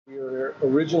are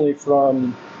originally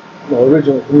from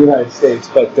the United States,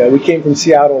 but we came from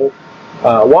Seattle,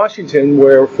 Washington,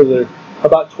 where for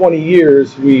about 20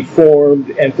 years we formed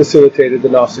and facilitated the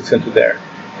Gnostic Center there.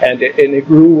 And it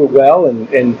grew well,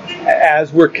 and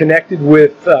as we're connected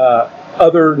with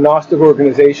other Gnostic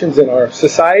organizations in our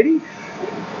society,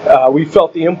 we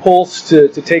felt the impulse to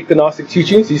take the Gnostic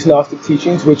teachings, these Gnostic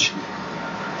teachings, which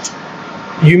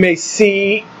you may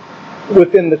see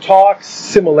within the talks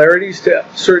similarities to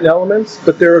certain elements,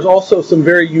 but there is also some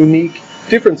very unique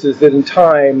differences that in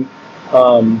time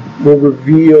will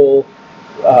reveal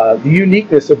the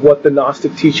uniqueness of what the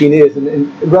Gnostic teaching is.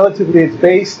 And relatively, it's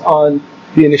based on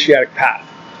the initiatic path.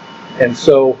 And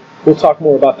so we'll talk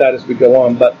more about that as we go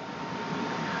on. But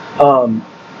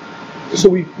so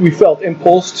we felt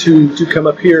impulse to come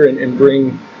up here and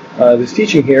bring this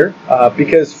teaching here,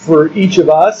 because for each of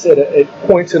us at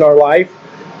points in our life,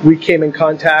 we came in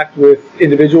contact with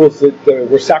individuals that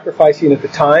were sacrificing at the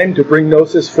time to bring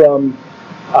Gnosis from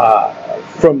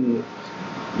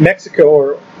Mexico,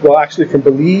 or well, actually from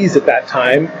Belize at that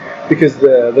time, because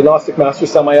the Gnostic master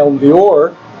Samael and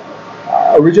Vior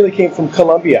originally came from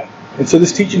Colombia, and so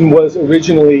this teaching was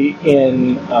originally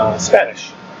in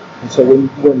Spanish. And so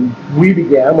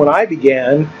when I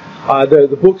began, there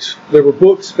were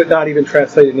books, but not even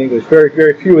translated in English. Very,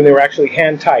 very few, and they were actually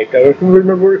hand typed. I don't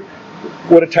remember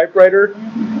what a typewriter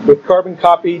with carbon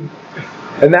copied,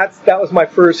 and that was my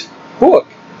first book.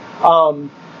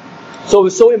 So it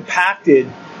was so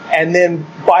impacted, and then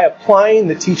by applying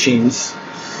the teachings,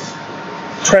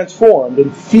 transformed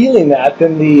and feeling that,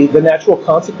 then the natural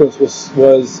consequence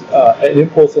was an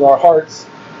impulse in our hearts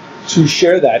to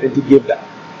share that and to give that.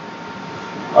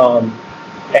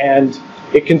 And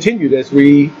it continued as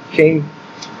we came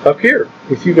up here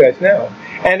with you guys now.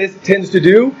 And as it tends to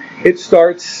do, it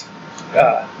starts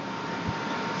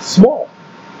small.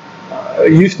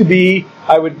 It used to be,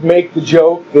 I would make the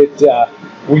joke that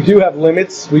we do have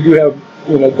limits, we do have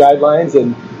guidelines,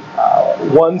 and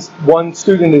one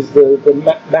student is the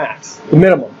max, the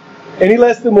minimum. Any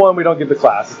less than one, we don't give the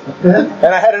class. And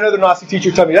I had another Gnostic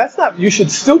teacher tell me, you should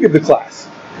still give the class,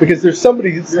 because there's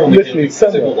somebody that's listening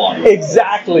somewhere.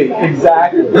 Exactly.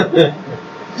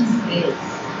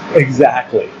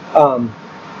 Exactly.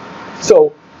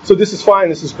 So this is fine,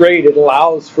 this is great, it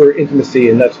allows for intimacy,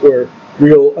 and that's where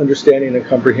real understanding and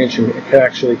comprehension can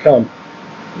actually come.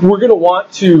 We're going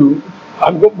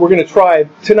to try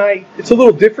tonight. It's a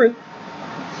little different,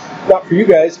 not for you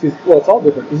guys, because, well, it's all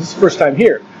different, because this is the first time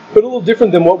here, but a little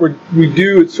different than what we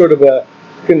do. It's sort of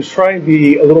going to try and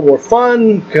be a little more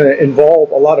fun, going to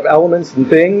involve a lot of elements and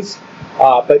things,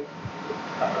 but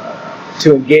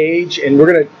to engage, and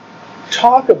we're going to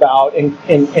talk about and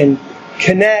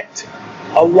connect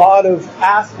a lot of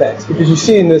aspects, because you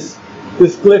see in this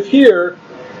glyph here,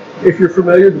 if you're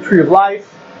familiar, the Tree of Life,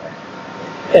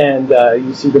 and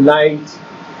you see the Knight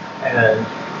and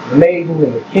the Maiden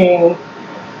and the King.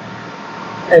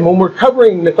 And when we're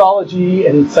covering mythology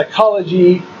and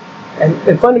psychology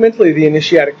and fundamentally the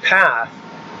initiatic path,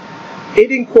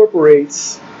 it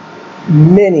incorporates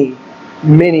many,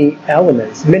 many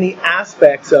elements, many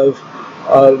aspects of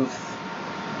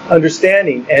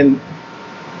understanding. And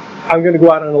I'm going to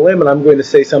go out on a limb and I'm going to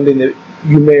say something that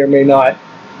you may or may not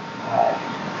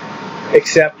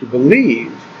accept or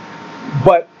believe.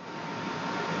 But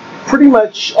pretty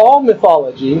much all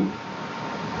mythology,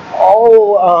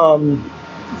 all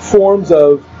forms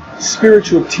of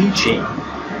spiritual teaching,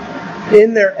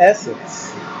 in their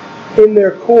essence, in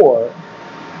their core,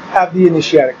 have the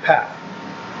initiatic path.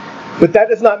 But that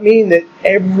does not mean that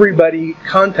everybody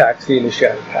contacts the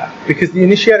initiatic path, because the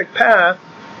initiatic path,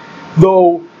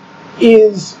 though,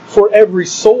 is for every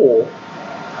soul,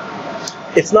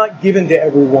 it's not given to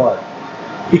everyone,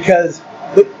 because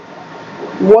the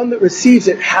one that receives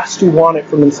it has to want it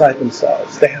from inside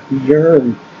themselves. They have to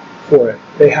yearn for it.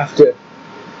 They have to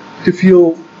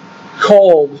feel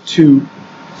called to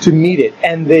meet it,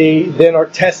 and they then are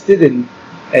tested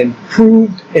and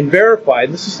proved and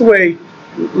verified. This is the way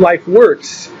life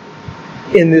works.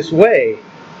 In this way,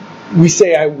 we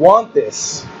say, "I want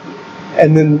this,"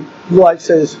 and then life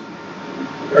says,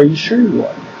 "Are you sure you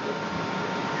want it?"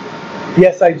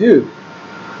 "Yes, I do."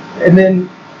 And then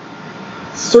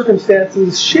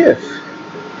circumstances shift.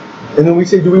 And then we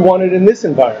say, do we want it in this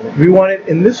environment? Do we want it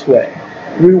in this way?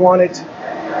 Do we want it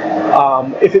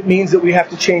if it means that we have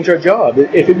to change our job?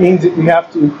 If it means that we have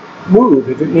to move?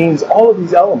 If it means all of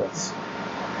these elements?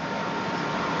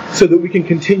 So that we can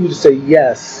continue to say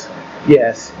yes,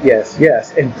 yes, yes,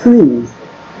 yes, and prove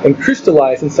and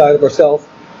crystallize inside of ourselves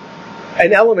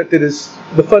an element that is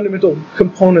the fundamental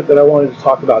component that I wanted to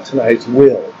talk about tonight. It's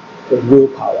will, or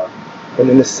willpower. and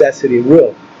a necessity of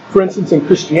will. For instance, in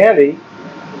Christianity,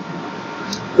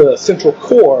 the central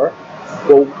core,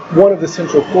 well, one of the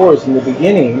central cores in the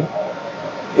beginning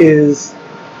is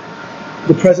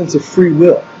the presence of free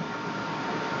will.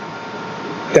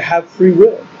 To have free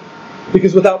will.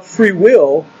 Because without free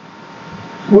will,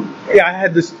 I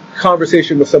had this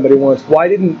conversation with somebody once. Why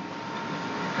didn't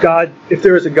God, if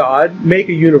there is a God, make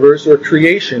a universe or a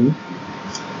creation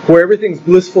where everything's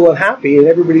blissful and happy and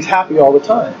everybody's happy all the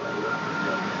time?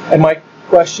 And my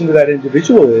question to that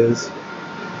individual is,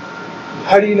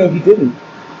 how do you know he didn't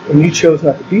and you chose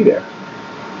not to be there?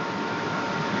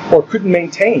 Or couldn't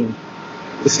maintain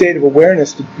the state of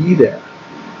awareness to be there?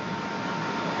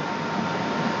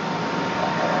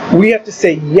 We have to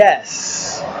say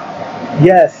yes,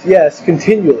 yes, yes,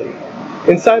 continually,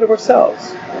 inside of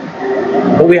ourselves.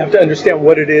 But we have to understand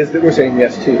what it is that we're saying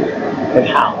yes to and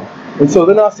how. And so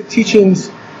the Gnostic teachings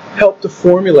help to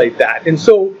formulate that. And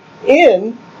so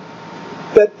in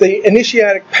that the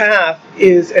initiatic path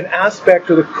is an aspect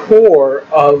or the core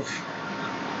of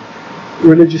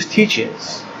religious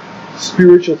teachings,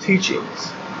 spiritual teachings,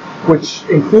 which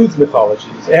includes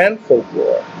mythologies and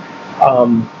folklore.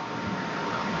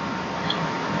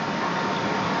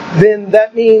 Then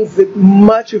that means that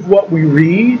much of what we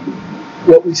read,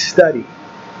 what we study,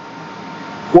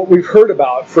 what we've heard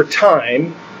about for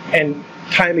time and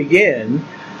time again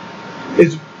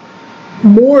is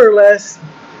more or less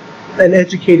an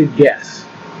educated guess,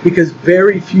 because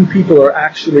very few people are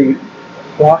actually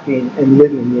walking and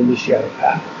living the initiatic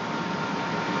path.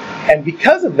 And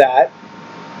because of that,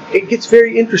 it gets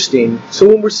very interesting. So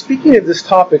when we're speaking of this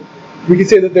topic, we can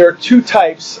say that there are two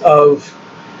types of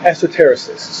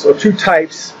esotericists, or two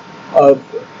types of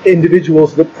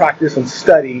individuals that practice and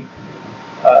study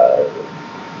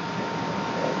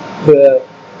the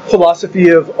philosophy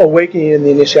of awakening in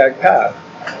the initiatic path.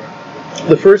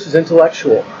 The first is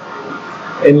intellectual,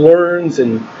 and learns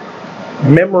and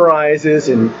memorizes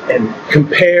and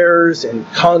compares and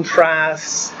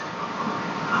contrasts.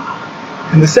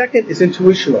 And the second is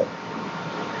intuitional,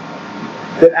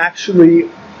 that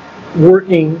actually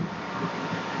working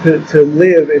to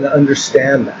live and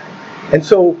understand that. And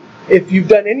so if you've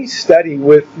done any study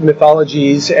with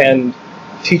mythologies and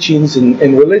teachings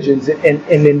and religions and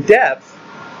in depth,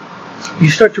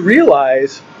 you start to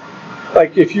realize,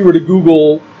 like if you were to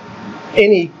Google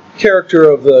any character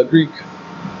of the Greek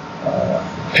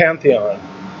pantheon,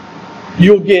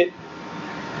 you'll get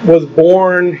was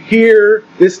born here,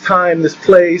 this time, this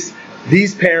place,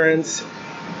 these parents,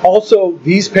 also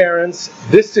these parents,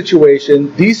 this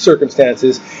situation, these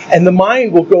circumstances, and the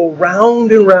mind will go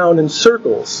round and round in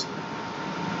circles.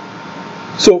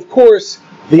 So of course,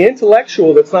 the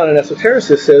intellectual that's not an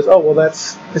esotericist says, oh, well,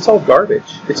 it's all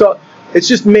garbage. It's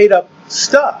just made up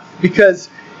stuff, because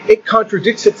it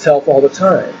contradicts itself all the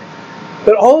time.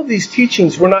 But all of these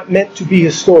teachings were not meant to be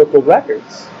historical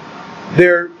records.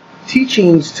 They're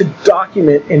teachings to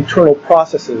document internal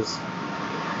processes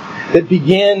that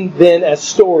begin then as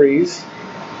stories,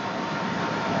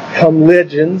 come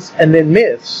legends, and then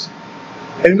myths.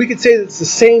 And we could say that it's the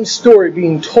same story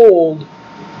being told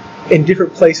in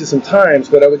different places and times,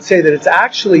 but I would say that it's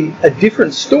actually a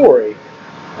different story,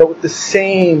 but with the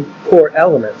same core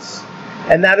elements.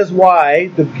 And that is why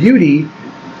the beauty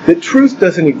that truth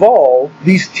doesn't evolve,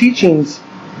 these teachings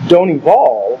don't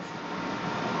evolve,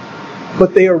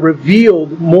 but they are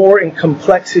revealed more in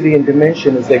complexity and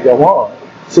dimension as they go on.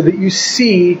 So that you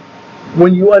see,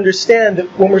 when you understand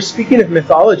that when we're speaking of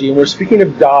mythology and we're speaking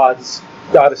of gods,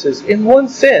 goddesses, in one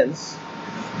sense,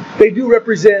 they do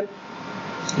represent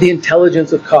the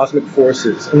intelligence of cosmic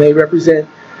forces, and they represent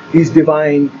these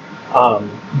divine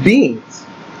beings.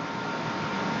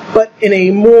 But in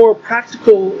a more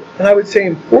practical, and I would say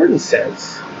important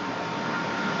sense,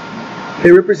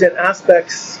 they represent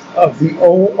aspects of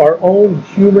our own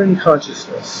human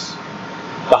consciousness,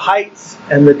 the heights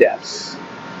and the depths,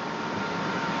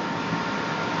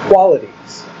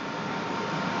 qualities,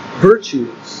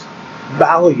 virtues,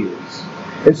 values.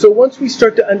 And so once we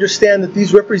start to understand that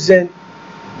these represent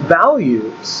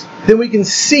values, then we can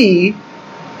see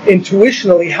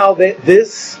intuitionally how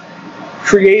this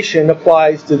creation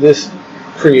applies to this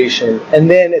creation. And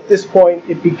then at this point,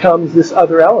 it becomes this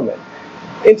other element.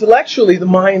 Intellectually, the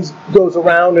mind goes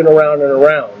around and around and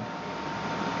around.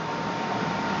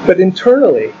 But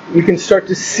internally, we can start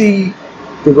to see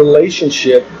the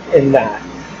relationship in that.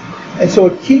 And so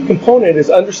a key component is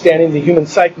understanding the human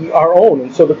psyche, our own.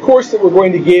 And so the course that we're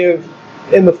going to give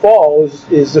in the fall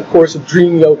is the course of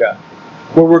Dream Yoga,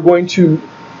 where we're going to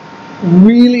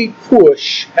really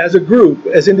push as a group,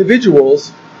 as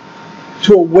individuals,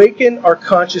 to awaken our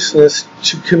consciousness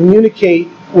to communicate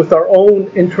with our own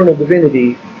internal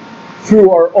divinity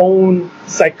through our own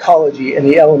psychology and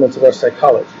the elements of our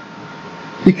psychology.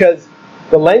 Because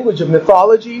the language of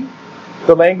mythology,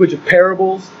 the language of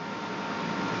parables,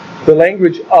 the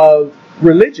language of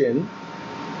religion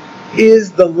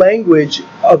is the language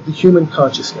of the human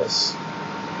consciousness.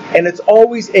 And it's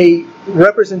always a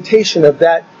representation of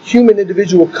that human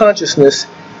individual consciousness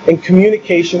in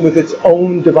communication with its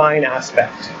own divine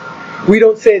aspect. We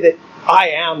don't say that I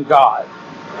am God.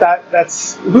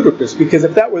 That's ludicrous, because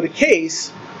if that were the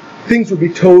case, things would be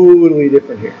totally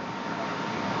different here.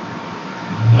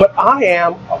 But I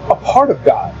am a part of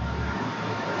God.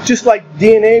 Just like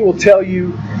DNA will tell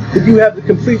you that you have the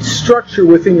complete structure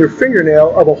within your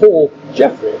fingernail of a whole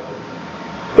Jeffrey.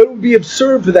 But it would be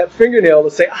absurd for that fingernail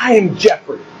to say, I am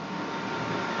Jeffrey.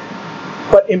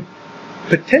 But in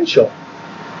potential,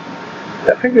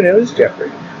 that fingernail is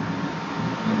Jeffrey.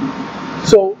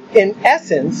 So, in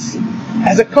essence,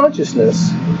 as a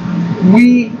consciousness,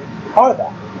 we are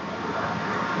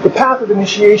that. The path of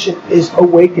initiation is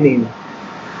awakening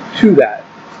to that,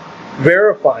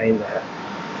 verifying that,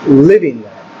 living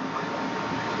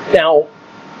that. Now,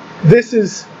 this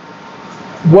is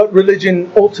what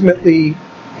religion ultimately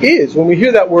is. When we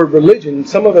hear that word religion,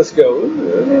 some of us go,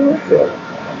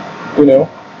 you know,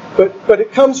 but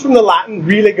it comes from the Latin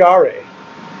religare,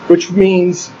 which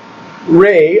means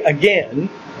re, again,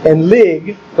 and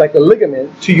lig, like a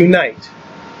ligament, to unite.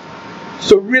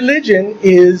 So religion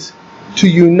is to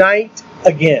unite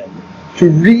again, to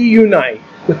reunite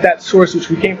with that source which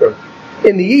we came from.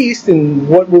 In the East, and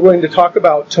what we're going to talk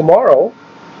about tomorrow,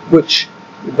 which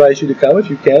I advise you to come if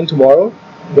you can tomorrow,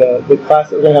 the class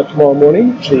that we're going to have tomorrow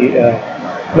morning, the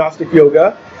Gnostic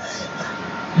Yoga.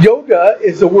 Yoga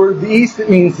is a word of the East that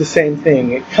means the same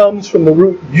thing. It comes from the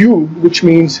root yug, which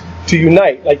means to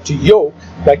unite, like to yoke,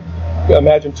 like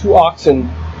imagine two oxen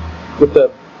with the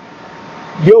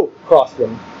yoke across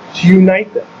them, to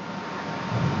unite them.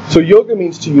 So yoga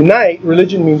means to unite,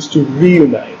 religion means to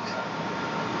reunite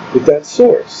with that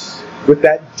source, with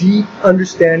that deep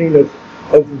understanding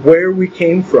of where we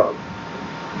came from.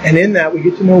 And in that we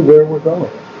get to know where we're going.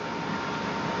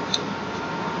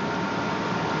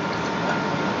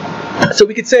 So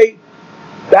we could say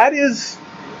that is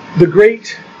the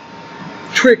great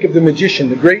trick of the magician,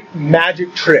 the great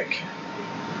magic trick,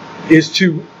 is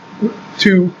to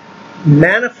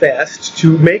manifest,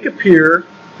 to make appear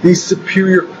these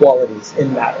superior qualities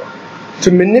in matter.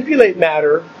 To manipulate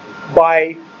matter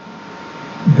by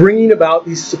bringing about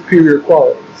these superior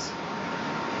qualities.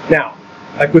 Now,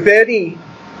 like with any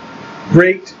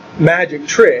great magic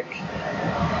trick,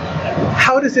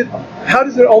 how does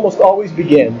it almost always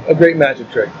begin, a great magic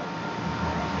trick?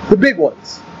 The big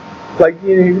ones. Like,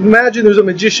 you know, imagine there's a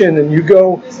magician and you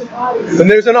go, and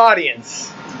there's an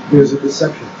audience. There's a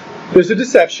deception. There's a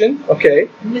deception, okay.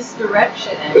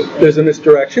 Misdirection, actually. There's a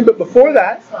misdirection, but before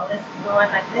that... So let's go on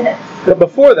like this. But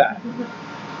before that...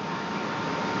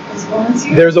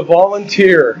 There's a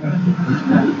volunteer.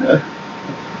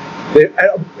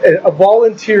 A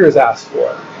volunteer is asked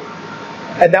for.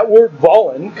 And that word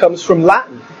volun comes from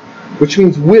Latin, which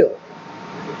means will.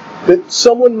 That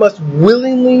someone must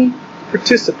willingly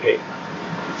participate.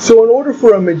 So in order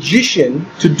for a magician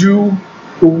to do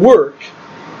the work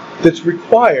that's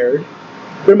required,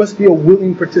 there must be a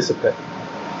willing participant.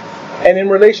 And in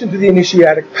relation to the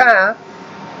initiatic path,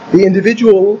 the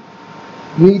individual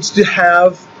needs to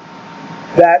have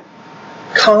that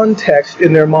context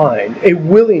in their mind, a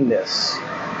willingness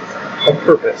of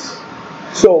purpose.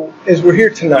 So, as we're here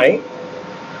tonight,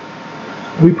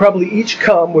 we probably each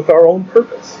come with our own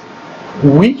purpose.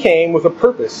 We came with a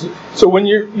purpose. So when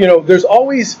there's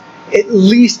always at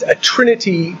least a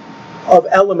trinity of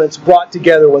elements brought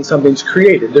together when something's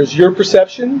created. There's your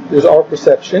perception, there's our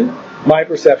perception, my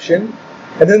perception,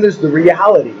 and then there's the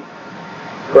reality,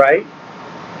 right?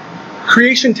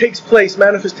 Creation takes place,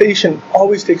 manifestation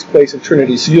always takes place in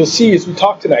trinities. So you'll see as we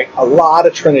talk tonight, a lot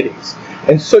of trinities.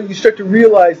 And so you start to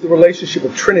realize the relationship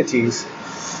of trinities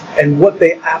and what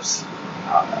they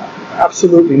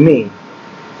absolutely mean,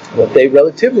 what they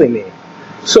relatively mean.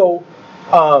 So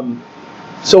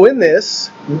in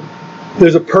this,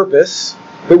 there's a purpose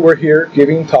that we're here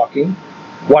giving, talking,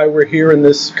 why we're here in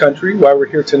this country, why we're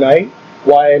here tonight,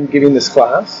 why I'm giving this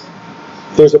class.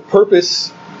 There's a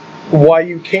purpose why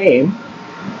you came,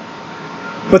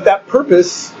 but that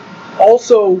purpose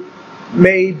also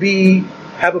may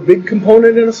have a big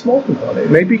component and a small component.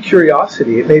 It may be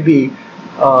curiosity. It may be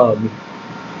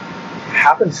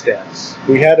happenstance.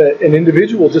 We had an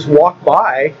individual just walk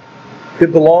by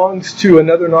that belongs to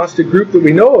another Gnostic group that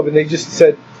we know of, and they just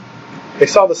said, They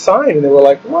saw the sign and they were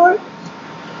like, what?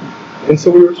 And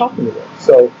so we were talking to them.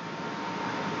 So,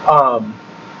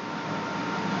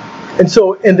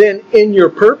 and then in your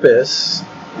purpose,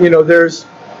 there's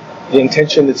the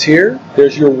intention that's here.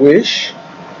 There's your wish.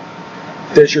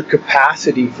 There's your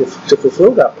capacity to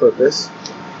fulfill that purpose.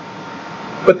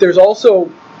 But there's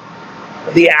also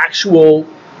the actual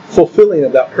fulfilling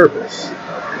of that purpose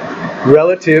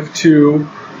relative to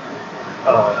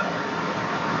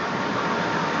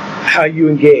how you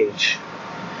engage.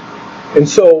 And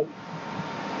so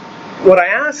what I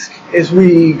ask as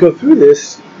we go through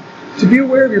this, to be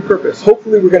aware of your purpose.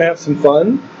 Hopefully we're going to have some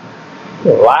fun.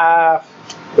 We'll laugh.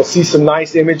 We'll see some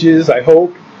nice images, I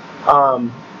hope.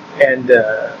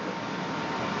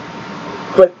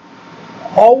 But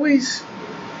always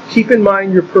keep in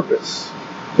mind your purpose.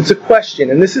 It's a question,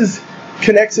 and this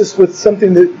connects us with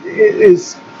something that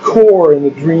is core in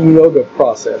the dream yoga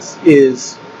process,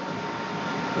 is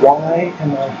why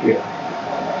am I here?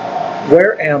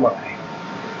 Where am I?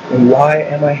 And why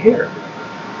am I here?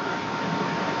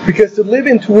 Because to live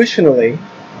intuitionally,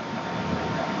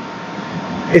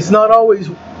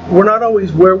 we're not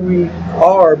always where we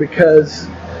are because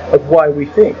of why we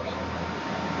think.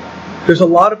 There's a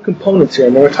lot of components here,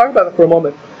 and we're going to talk about it for a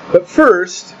moment. But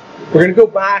first, we're going to go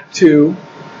back to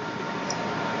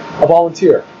a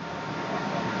volunteer.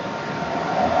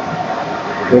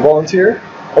 You a volunteer?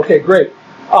 Okay, great.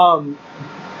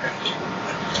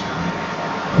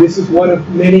 This is one of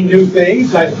many new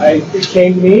things it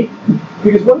came to me,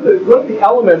 because one of the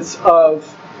elements of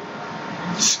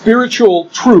spiritual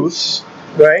truths,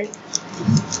 right?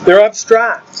 They're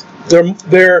abstract.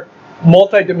 They're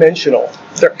multidimensional.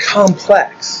 They're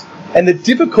complex. And the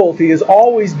difficulty has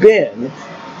always been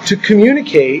to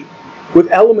communicate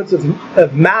with elements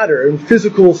of matter and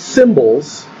physical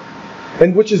symbols,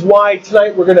 and which is why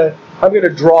tonight I'm going to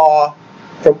draw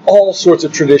from all sorts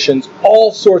of traditions,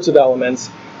 all sorts of elements.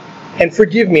 And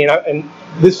forgive me, and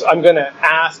this I'm going to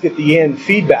ask at the end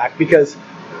feedback, because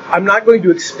I'm not going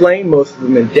to explain most of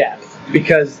them in depth,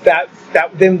 because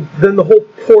then the whole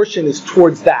portion is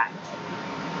towards that.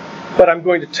 But I'm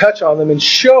going to touch on them and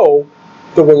show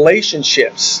the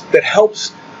relationships that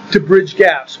helps to bridge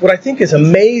gaps. What I think is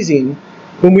amazing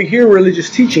when we hear religious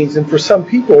teachings, and for some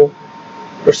people,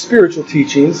 or spiritual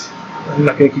teachings, I'm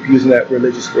not going to keep using that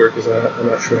religious word because I'm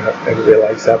not sure how everybody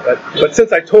likes that. But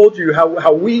since I told you how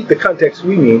the context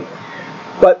we mean,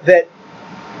 but that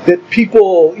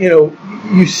people,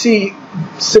 you see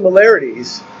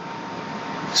similarities,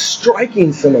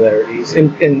 striking similarities,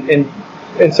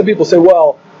 and some people say,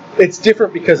 well, it's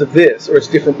different because of this, or it's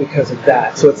different because of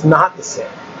that, so it's not the same.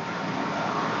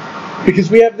 Because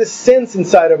we have this sense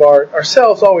inside of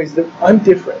ourselves always that I'm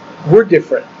different, we're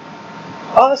different,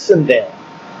 us and them.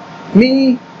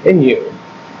 Me and you.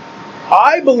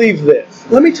 I believe this.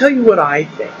 Let me tell you what I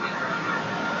think.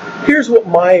 Here's what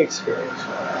my experience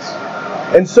was.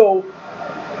 And so,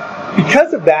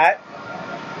 because of that,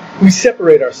 we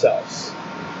separate ourselves.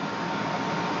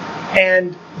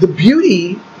 And the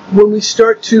beauty, when we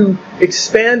start to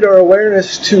expand our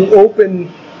awareness to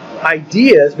open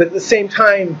ideas, but at the same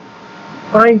time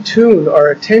fine-tune our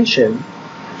attention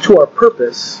to our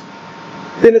purpose,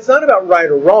 then it's not about right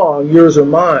or wrong, yours or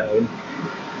mine.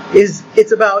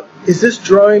 It's about, is this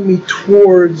drawing me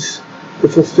towards the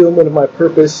fulfillment of my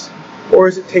purpose, or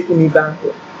is it taking me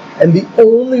backward? And the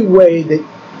only way that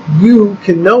you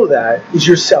can know that is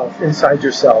yourself, inside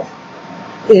yourself,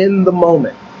 in the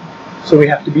moment. So we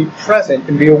have to be present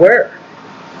and be aware.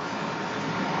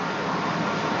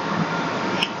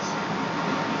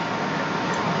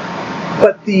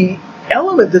 But the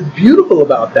element that's beautiful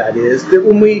about that is that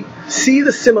when we see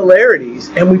the similarities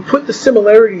and we put the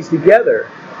similarities together,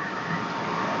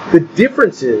 the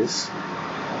differences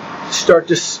start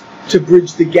to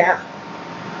bridge the gap.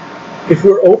 If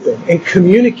we're open and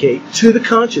communicate to the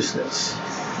consciousness,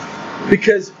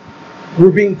 because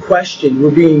we're being questioned,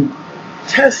 we're being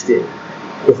tested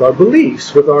with our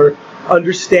beliefs, with our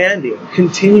understanding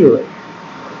continually.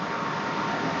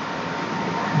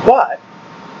 But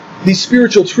these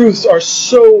spiritual truths are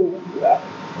so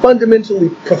fundamentally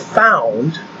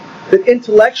profound that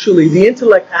intellectually, the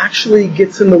intellect actually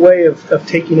gets in the way of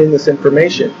taking in this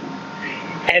information.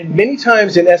 And many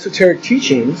times in esoteric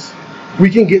teachings,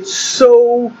 we can get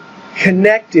so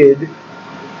connected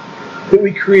that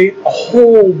we create a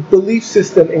whole belief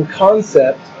system and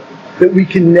concept that we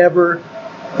can never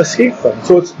escape from.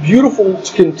 So it's beautiful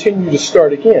to continue to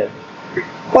start again.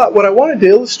 But what I wanted to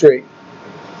illustrate,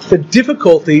 the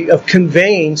difficulty of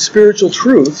conveying spiritual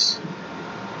truths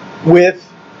with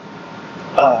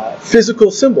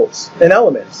physical symbols and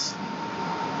elements.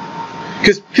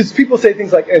 Because people say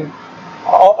things like, and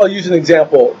I'll use an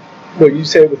example where you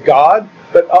say with God,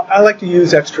 but I like to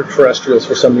use extraterrestrials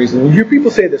for some reason. You hear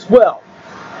people say this, well,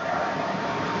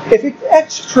 if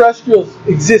extraterrestrials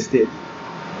existed,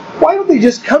 why don't they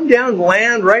just come down and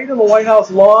land right on the White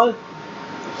House lawn?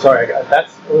 Sorry,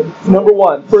 that's number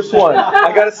one. First one.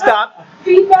 I got to stop.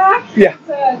 Feedback? Yeah.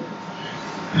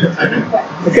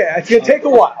 Okay, it's going to take a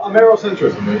while.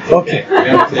 Amerocentrism. Okay.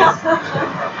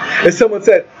 As someone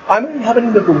said, I'm an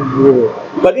inhabitant of the world.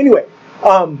 But anyway,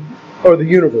 or the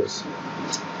universe.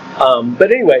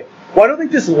 But anyway, why don't they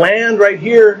just land right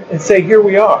here and say, here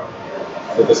we are?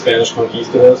 Did the Spanish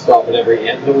conquistadors stop at every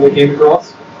anthill they came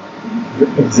across?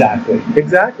 Exactly.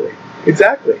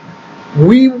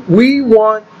 We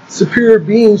want superior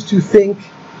beings to think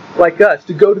like us,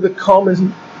 to go to the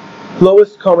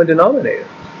lowest common denominator.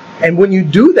 And when you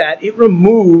do that, it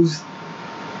removes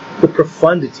the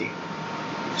profundity.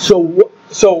 So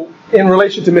in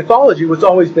relation to mythology, what's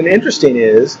always been interesting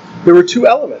is there were two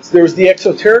elements. There was the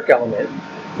exoteric element,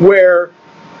 where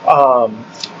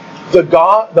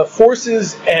the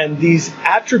forces and these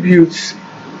attributes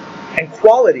and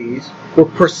qualities were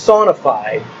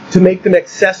personified to make them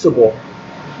accessible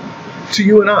to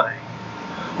you and I.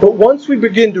 But once we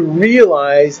begin to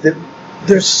realize that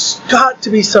there's got to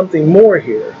be something more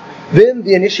here, then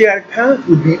the initiatic path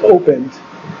would be opened.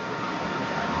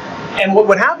 And what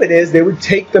would happen is they would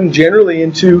take them generally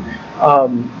into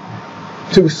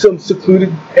to some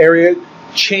secluded area,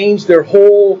 change their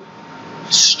whole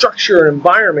structure and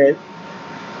environment,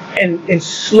 and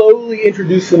slowly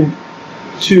introduce them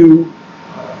to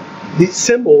these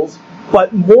symbols,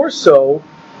 but more so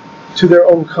to their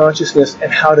own consciousness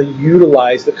and how to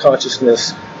utilize the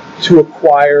consciousness to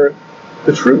acquire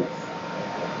the truth.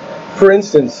 For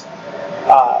instance,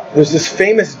 there's this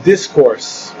famous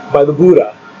discourse by the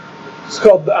Buddha. It's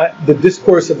called the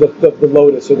Discourse of the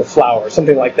Lotus or the Flower,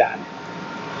 something like that.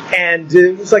 And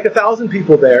it was like 1,000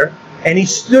 people there, and he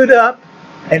stood up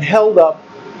and held up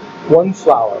one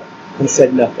flower and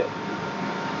said nothing.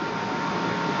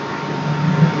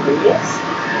 Yes.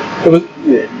 It was.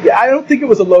 I don't think it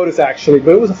was a lotus actually,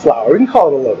 but it was a flower. We can call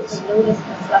it a lotus. The lotus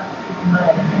comes up with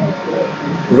mud.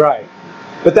 Right.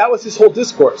 But that was his whole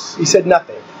discourse. He said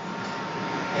nothing.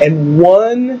 And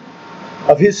one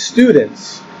of his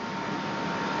students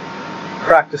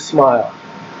cracked a smile.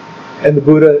 And the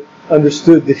Buddha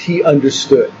understood that he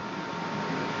understood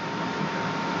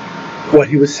what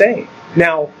he was saying.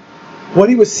 Now, what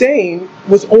he was saying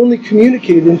was only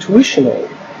communicated intuitionally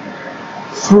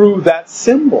through that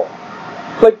symbol.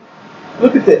 Like,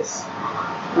 look at this.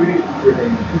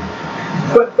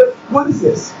 But what is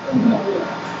this?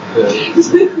 It's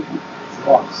a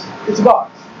box. It's a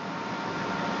box.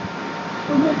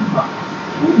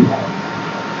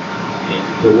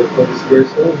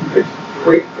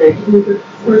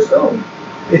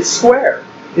 It's square.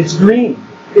 It's green.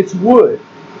 It's wood.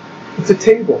 It's a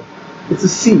table. It's a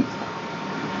seat.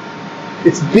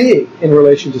 It's big in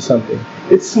relation to something.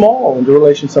 It's small in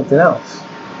relation to something else.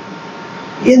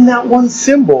 In that one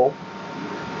symbol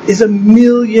is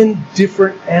 1,000,000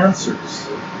 different answers,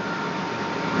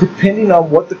 depending on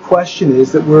what the question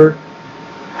is that we're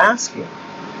asking.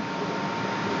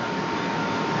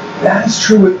 That is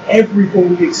true with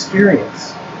everything we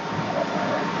experience.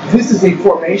 This is a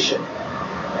formation.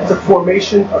 It's a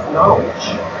formation of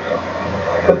knowledge.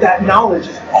 But that knowledge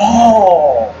is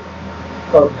all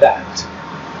of that.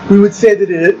 We would say that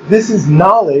this is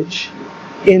knowledge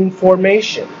in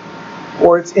formation,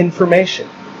 or it's information.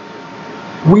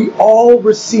 We all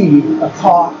receive a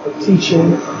talk, a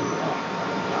teaching,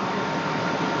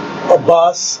 a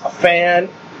bus, a fan,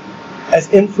 as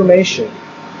information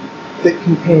that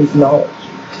contains knowledge.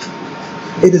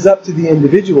 It is up to the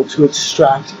individual to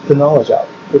extract the knowledge out.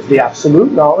 There's the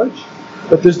absolute knowledge,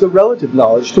 but there's the relative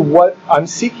knowledge to what I'm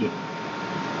seeking.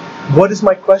 What is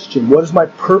my question? What is my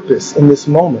purpose in this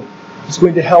moment? It's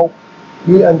going to help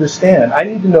me understand. I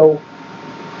need to know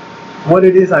what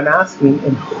it is I'm asking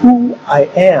and who I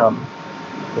am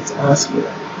that's asking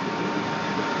it.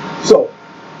 So,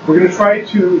 we're going to try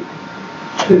to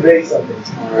convey something.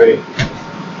 Alrighty.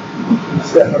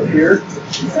 Step up here. It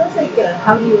sounds like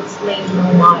how do you explain the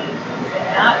mind? Is it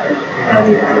not? How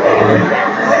do you explain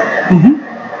it?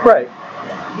 Right.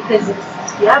 Because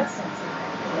it's the absence of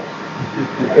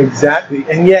it. Exactly.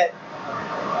 And yet,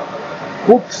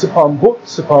 books upon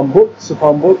books upon books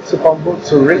upon books upon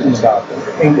books are written about them.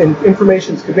 And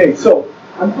information is conveyed. So,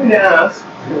 I'm going to ask...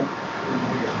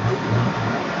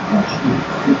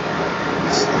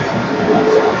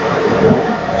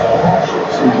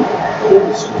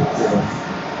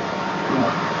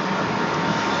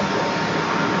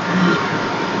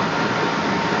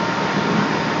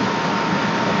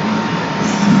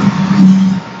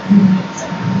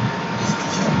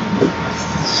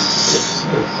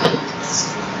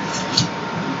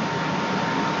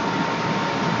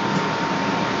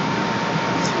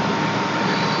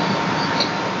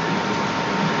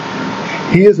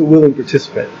 he is a willing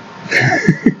participant.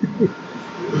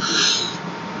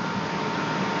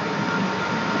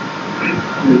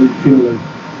 You need kindling.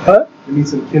 Huh? You need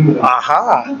some kindling.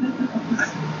 Aha!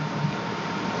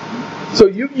 So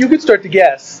you could start to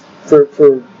guess for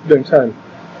the time.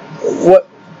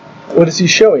 What is he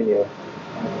showing you?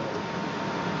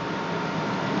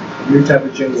 New type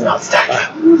of jingle. It's not stuck.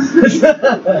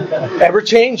 Ever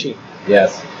changing.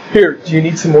 Yes. Here, do you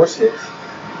need some more sticks?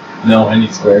 No, I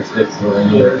need square sticks or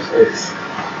any other sticks.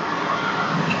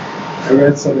 I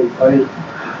read something funny.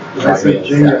 When I said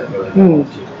jingle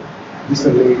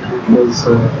recently, it was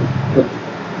the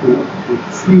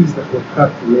trees that were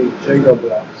cut to make Jenga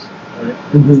blocks, right?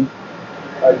 Mm-hmm.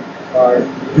 Are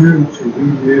doomed to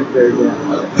relive their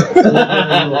death.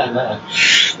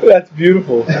 That's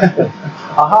beautiful.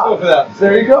 Aha! Go for that.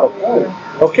 There you go.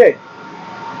 Okay.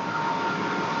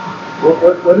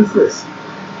 What is this?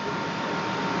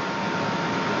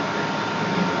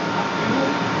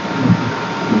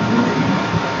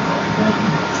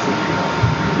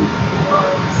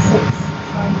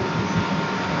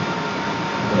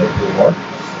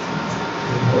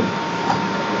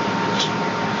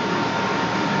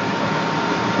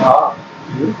 Ah,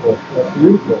 beautiful. That's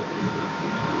beautiful.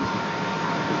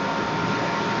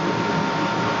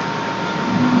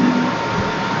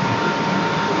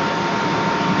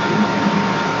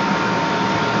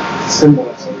 Symbol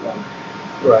of some kind.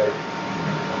 Right.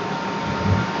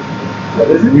 What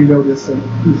is it? We know this in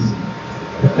peace.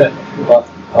 Well,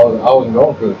 I wasn't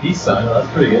going for the peace sign. No,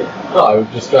 that's pretty good. No, I was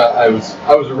just I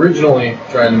was originally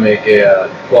trying to make a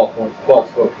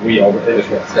 12 spoke wheel, but they just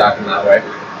weren't stacking that way.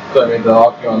 So I made the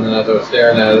octagon, and then as I was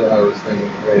staring at it, I was thinking,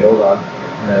 wait, hold on,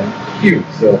 and then cube.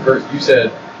 So first you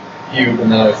said cube, and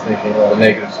then I was thinking, well, the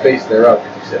negative space thereof,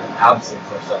 because you said absence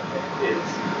or something is.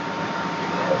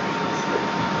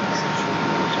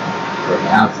 So the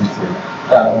absence of,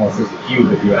 well, it's just a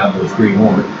cube if you have those three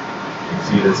more.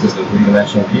 See, this is a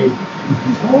three-dimensional cube.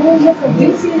 Oh, yes, I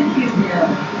do see the cube now.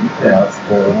 Yeah, that's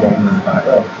the one in the back.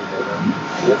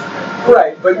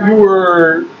 Right, but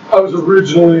I was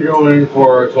originally going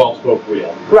for a 12-spoke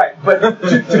wheel. right, but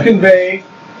to convey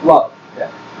love.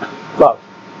 Yeah. Love.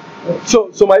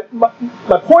 So my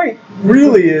point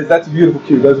really is that's a beautiful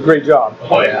cube. That's a great job.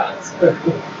 Oh, yeah.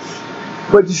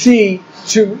 But you see,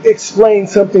 to explain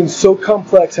something so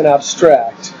complex and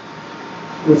abstract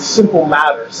with simple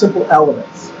matter, simple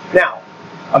elements. Now,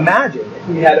 imagine if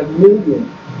we had 1,000,000,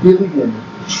 billion,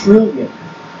 trillion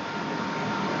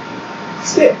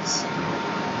sticks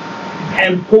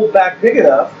and pulled back big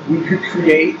enough, we could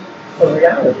create a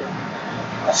reality,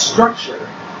 a structure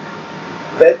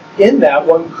that in that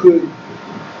one could,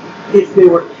 if they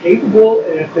were capable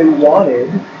and if they wanted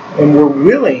and were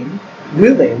willing,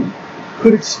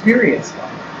 could experience them.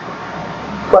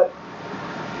 But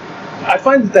I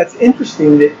find that that's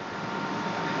interesting that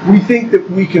we think that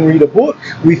we can read a book,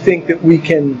 we think that we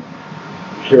can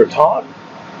hear a talk,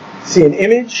 see an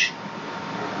image,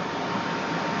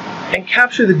 and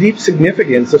capture the deep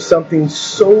significance of something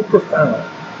so profound.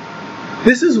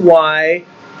 This is why,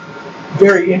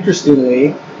 very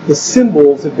interestingly, the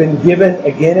symbols have been given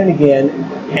again and again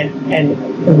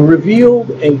and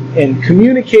revealed and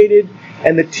communicated,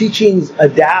 and the teachings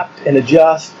adapt and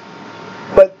adjust,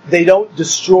 but they don't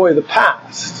destroy the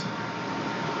past.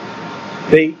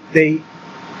 They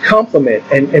complement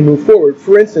and move forward.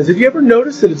 For instance, if you ever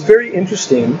notice that it's very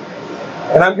interesting,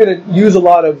 and I'm going to use a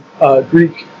lot of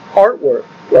Greek artwork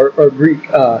or Greek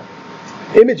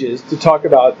images to talk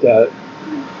about the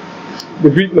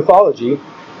Greek mythology,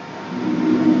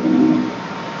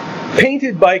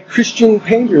 painted by Christian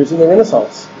painters in the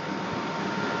Renaissance.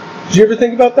 Did you ever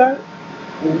think about that?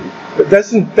 That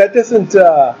doesn't.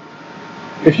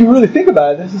 If you really think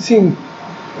about it, it doesn't seem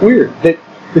weird that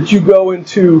you go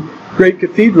into great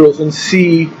cathedrals and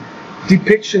see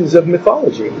depictions of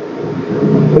mythology.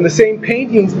 And the same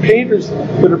painters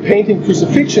that are painting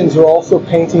crucifixions are also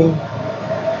painting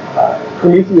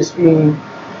Prometheus being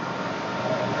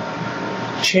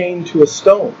chained to a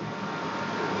stone.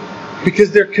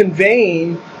 Because they're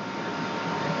conveying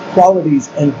qualities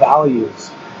and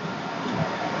values.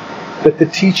 But the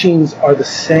teachings are the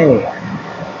same.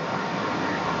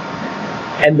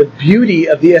 And the beauty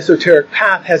of the esoteric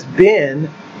path has been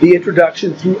the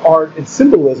introduction through art and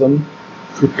symbolism,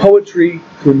 through poetry,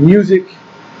 through music,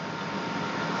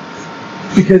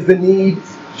 because the need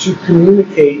to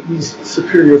communicate these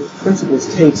superior principles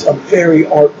takes a very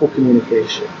artful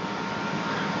communication.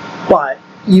 But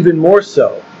even more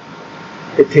so,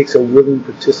 it takes a willing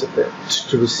participant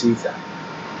to receive that.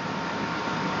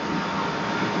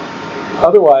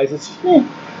 Otherwise, it's,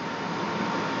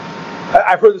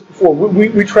 I've heard this before. We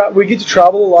get to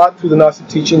travel a lot through the Gnostic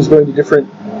teachings, going to different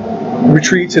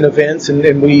retreats and events,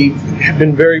 and we have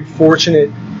been very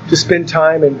fortunate to spend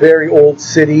time in very old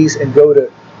cities and go to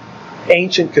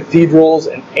ancient cathedrals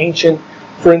and ancient.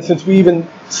 For instance, we even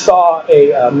saw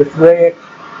a Mithraic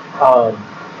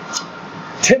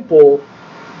temple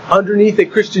underneath a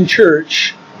Christian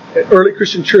church, an early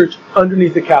Christian church,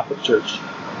 underneath the Catholic Church.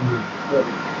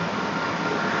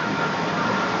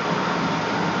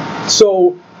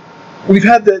 So we've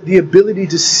had the ability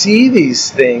to see these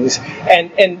things,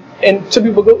 and some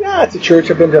people go, yeah, it's a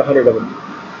church, I've been to 100 of them.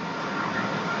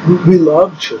 We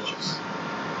love churches,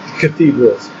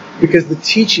 cathedrals, because the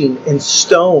teaching in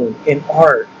stone, in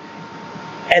art,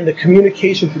 and the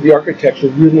communication through the architecture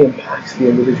really impacts the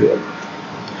individual.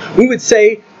 We would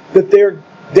say that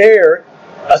they're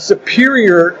a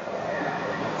superior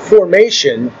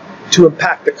formation to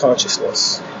impact the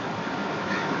consciousness,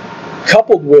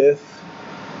 coupled with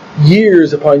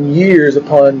years upon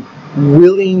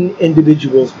willing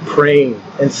individuals praying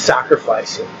and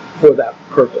sacrificing for that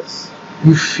purpose.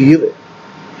 You feel it.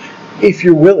 If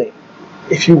you're willing,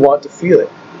 if you want to feel it.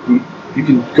 You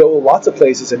can go lots of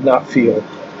places and not feel.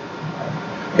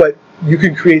 But you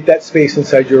can create that space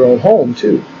inside your own home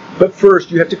too. But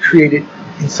first, you have to create it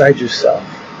inside yourself.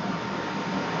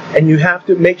 And you have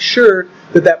to make sure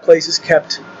that that place is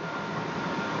kept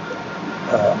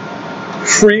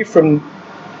free from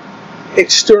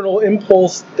external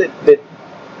impulse that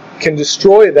can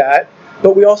destroy that.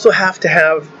 But we also have to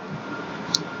have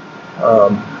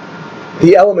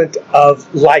the element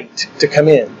of light to come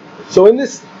in. So in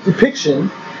this depiction,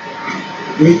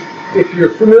 if you're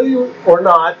familiar or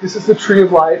not, this is the Tree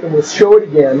of Life, and we'll show it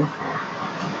again,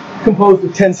 composed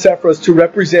of 10 Sephiras to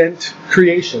represent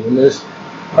creation. And there's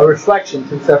a reflection,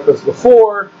 10 Sephiras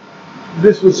before.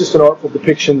 This was just an artful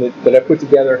depiction that I put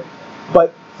together.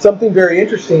 But something very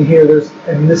interesting here, there's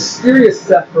a mysterious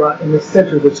Sephira in the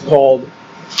center that's called,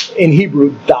 in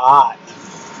Hebrew, Da'at,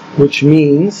 which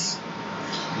means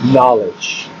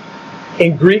knowledge.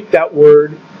 In Greek, that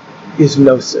word is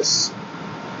gnosis.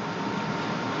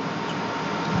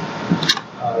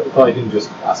 If I can just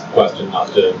ask a question,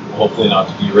 hopefully not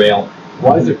to derail.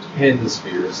 Why is there 10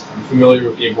 spheres? I'm familiar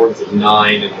with the importance of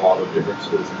 9 in a lot of different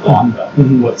schools of thought.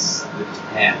 Mm-hmm. What's the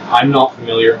 10? I'm not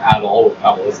familiar at all with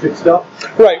Kabbalistic stuff.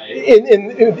 Right.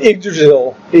 In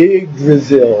Yggdrasil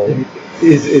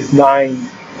is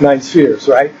nine spheres,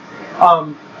 right?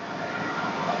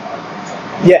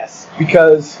 Yes,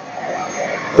 because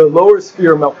the lower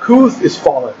sphere, Malkuth, is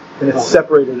fallen, and it's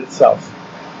separated itself,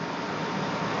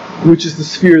 which is the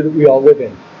sphere that we all live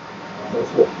in. That's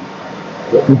cool.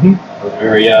 Mm-hmm.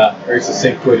 Very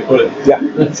succinct way to put it.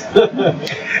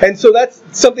 Yeah. And so that's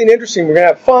something interesting. We're going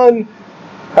to have fun,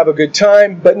 have a good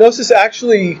time, but Gnosis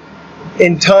actually,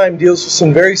 in time, deals with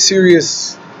some very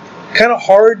serious, kind of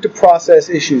hard to process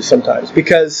issues sometimes,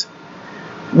 because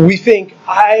we think,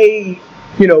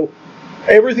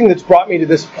 everything that's brought me to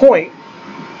this point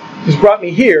has brought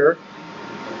me here,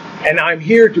 and I'm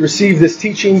here to receive this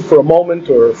teaching for a moment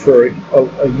or for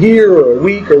a year or a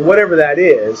week or whatever that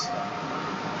is.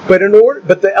 But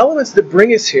the elements that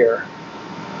bring us here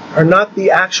are not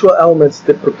the actual elements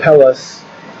that propel us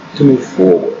to move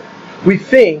forward. We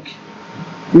think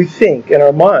in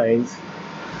our minds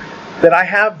that I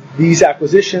have these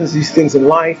acquisitions, these things in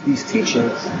life, these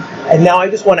teachings, and now I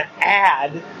just want to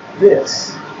add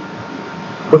this,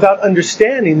 without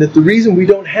understanding that the reason we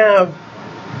don't have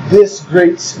this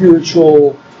great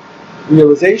spiritual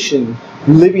realization,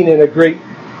 living in a great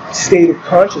state of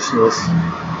consciousness,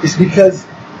 is because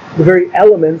the very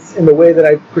elements in the way that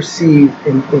I perceive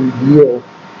and deal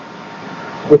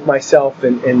with myself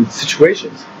and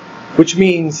situations. Which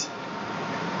means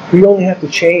we only have to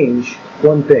change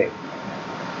one thing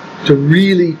to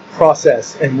really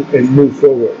process and move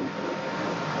forward.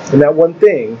 And that one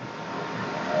thing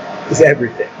is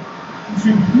everything.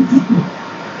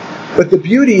 But the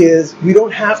beauty is we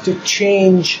don't have to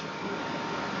change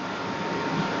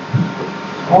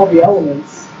all the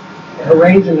elements and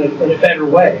arrange them in a better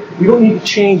way. We don't need to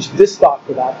change this thought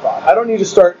for that thought. I don't need to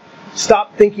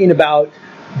stop thinking about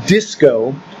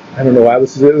disco. I don't know, it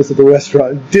was at the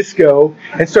restaurant, disco,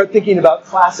 and start thinking about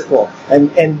classical,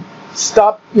 and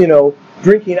stop,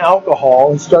 drinking alcohol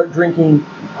and start drinking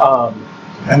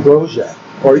ambrosia,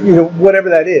 or, whatever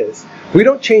that is. We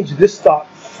don't change this thought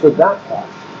for that thought.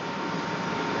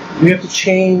 We have to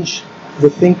change the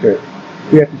thinker.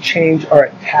 We have to change our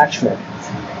attachment.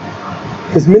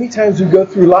 Because many times we go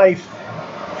through life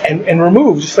and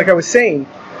remove, just like I was saying,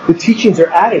 the teachings are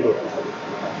additive.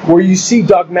 Where you see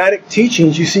dogmatic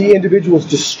teachings, you see individuals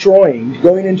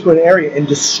going into an area and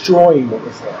destroying what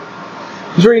was there.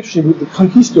 It's very interesting. The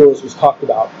conquistadors was talked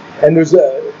about, and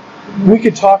we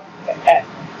could talk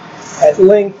at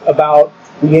length about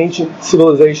the ancient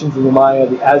civilizations of the Maya,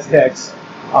 the Aztecs,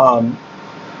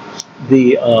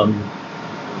 the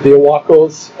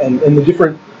Awakos, and the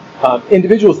different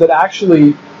individuals that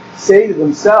actually say to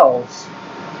themselves,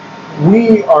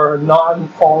 we are a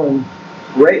non-fallen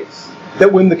race.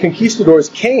 That when the conquistadors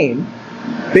came,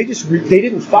 they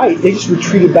didn't fight. They just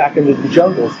retreated back into the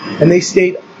jungles, and they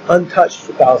stayed untouched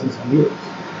for thousands of years.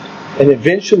 And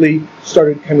eventually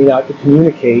started coming out to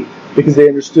communicate because they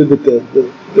understood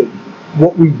that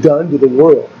what we've done to the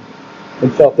world,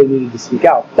 and felt they needed to speak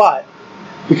out. But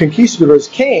the conquistadors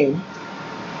came,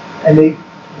 and they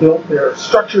built their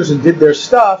structures and did their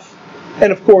stuff,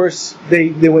 and of course they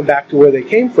went back to where they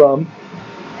came from,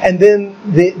 and then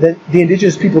the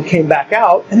indigenous people came back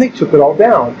out and they took it all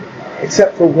down,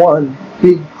 except for one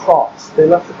big cross. They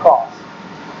left the cross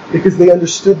because they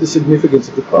understood the significance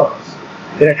of the cross,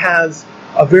 and it has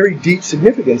a very deep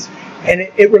significance, and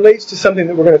it relates to something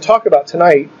that we're going to talk about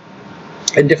tonight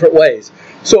in different ways.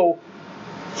 So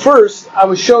first, I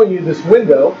was showing you this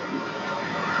window,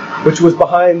 which was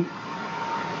behind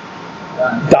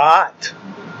Da'at,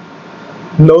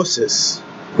 Gnosis,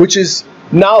 which is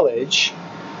knowledge,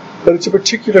 but it's a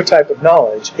particular type of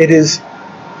knowledge. It is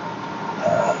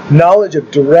knowledge of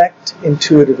direct,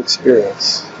 intuitive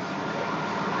experience.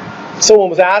 Someone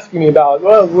was asking me about,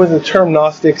 well, what is the term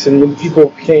Gnostics, and when people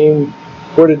came,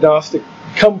 where did Gnostic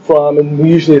come from? And we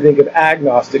usually think of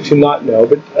agnostics who not know,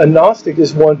 but a Gnostic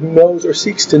is one who knows or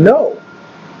seeks to know.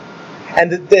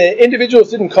 And the individuals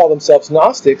didn't call themselves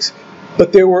Gnostics,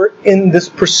 but they were in this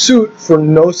pursuit for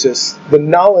gnosis, the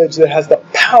knowledge that has the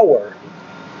power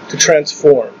to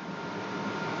transform,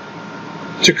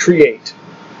 to create.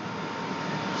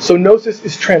 So gnosis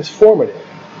is transformative.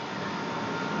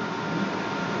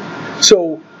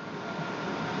 So,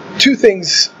 two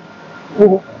things we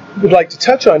would like to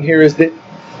touch on here is that,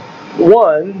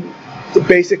 one, the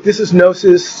basic, this is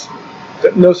Gnosis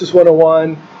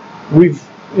 101. We've,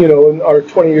 in our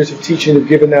 20 years of teaching, have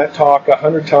given that talk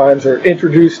 100 times, or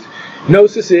introduced.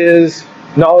 Gnosis is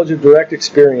knowledge of direct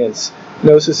experience.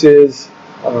 Gnosis is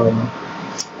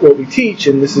what we teach,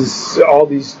 and this is all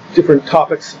these different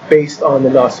topics based on the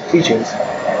Gnostic teachings.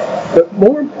 But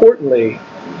more importantly,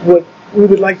 what we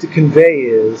would like to convey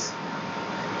is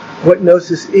what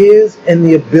Gnosis is and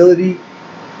the ability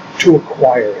to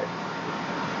acquire it.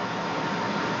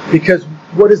 Because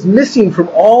what is missing from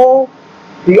all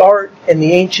the art and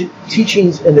the ancient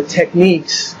teachings and the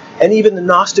techniques, and even the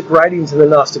Gnostic writings and the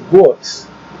Gnostic books,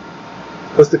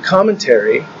 was the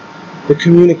commentary, the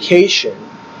communication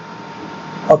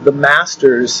of the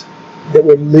masters that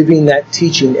were living that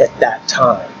teaching at that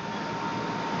time.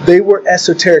 They were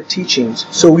esoteric teachings,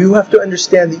 so you have to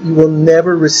understand that you will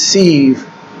never receive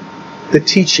the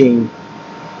teaching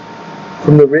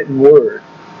from the written word.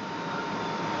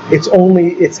 It's only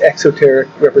its exoteric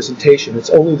representation.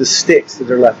 It's only the sticks that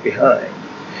are left behind.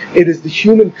 It is the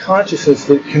human consciousness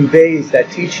that conveys that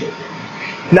teaching.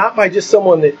 Not by just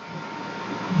someone that,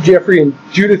 Jeffrey and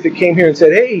Judith, that came here and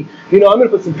said, hey, I'm going to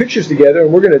put some pictures together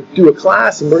and we're going to do a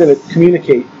class and we're going to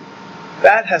communicate.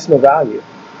 That has no value.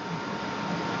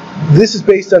 This is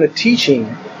based on a teaching,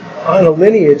 on a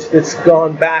lineage that's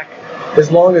gone back as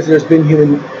long as there's been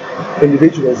human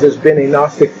individuals. There's been a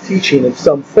Gnostic teaching of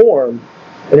some form,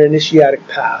 an initiatic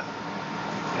path.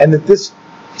 And that this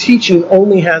teaching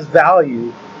only has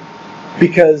value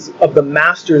because of the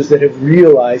masters that have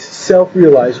realized,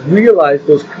 self-realized, realized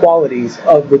those qualities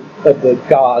of the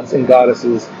gods and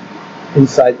goddesses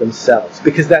inside themselves.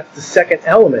 Because that's the second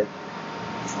element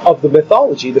of the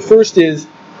mythology. The first is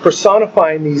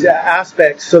personifying these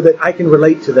aspects so that I can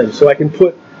relate to them, so I can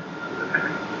put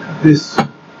this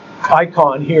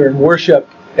icon here and worship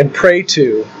and pray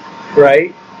to,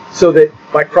 right? So that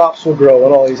my crops will grow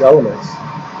and all these elements.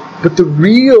 But the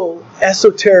real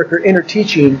esoteric or inner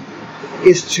teaching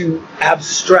is to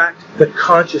abstract the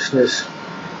consciousness,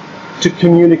 to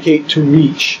communicate, to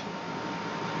reach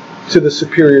to the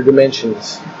superior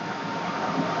dimensions.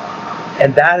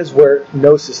 And that is where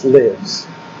Gnosis lives.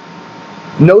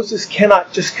 Gnosis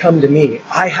cannot just come to me.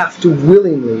 I have to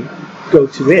willingly go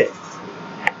to it.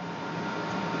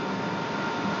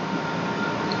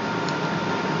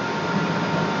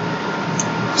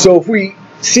 So if we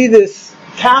see this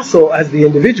castle as the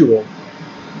individual,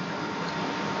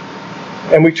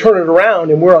 and we turn it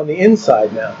around and we're on the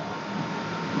inside now,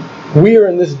 we are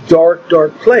in this dark,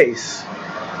 dark place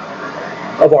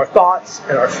of our thoughts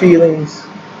and our feelings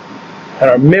and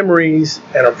our memories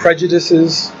and our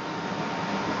prejudices.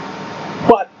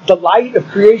 But the light of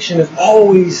creation is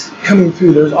always coming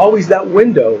through. There's always that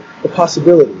window of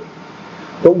possibility.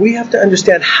 But we have to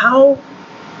understand how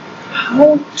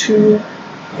to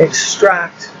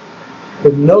extract the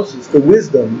gnosis, the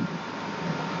wisdom,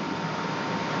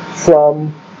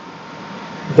 from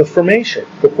the formation,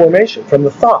 from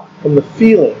the thought, from the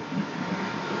feeling.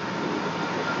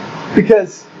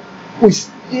 Because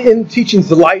in teachings,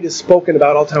 the light is spoken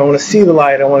about all the time. I want to see the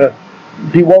light. I want to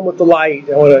be one with the light.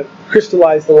 I want to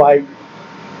crystallize the light.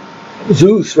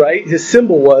 Zeus, right? His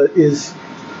symbol is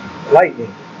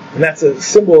lightning. And that's a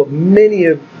symbol of many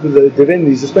of the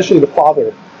divinities, especially the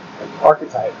father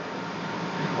archetype.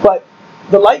 But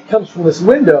the light comes from this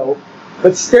window,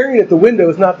 but staring at the window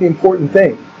is not the important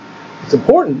thing. It's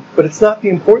important, but it's not the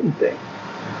important thing.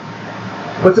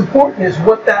 What's important is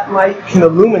what that light can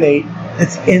illuminate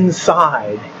that's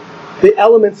inside. The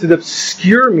elements that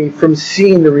obscure me from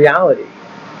seeing the reality.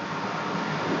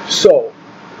 So,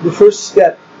 the first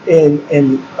step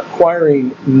in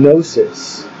acquiring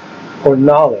gnosis, or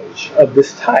knowledge of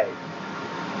this type,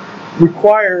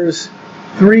 requires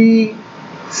 3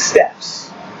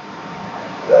 steps.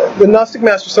 The Gnostic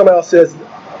Master Samael says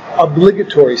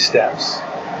obligatory steps.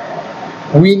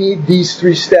 We need these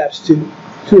 3 steps to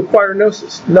acquire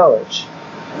gnosis, knowledge.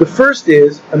 The first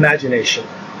is imagination.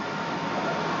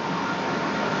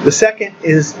 The second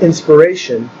is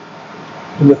inspiration.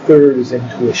 And the third is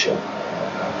intuition.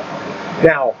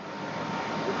 Now,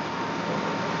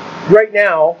 right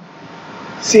now,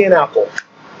 see an apple.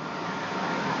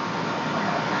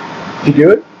 Did you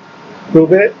do it? A little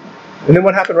bit? And then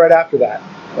what happened right after that?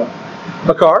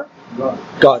 A car? God.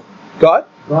 God. God?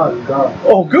 God.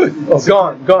 Oh, good. Oh,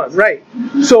 gone. Right.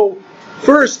 So,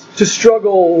 first, to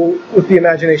struggle with the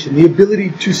imagination, the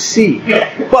ability to see.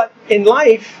 But in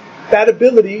life, that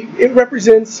ability, it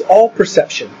represents all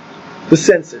perception, the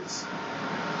senses,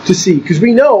 to see. Because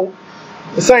we know,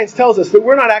 the science tells us that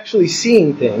we're not actually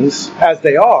seeing things as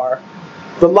they are.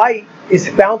 The light is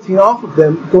bouncing off of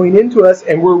them, going into us,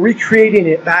 and we're recreating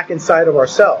it back inside of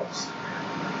ourselves.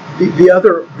 The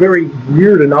other very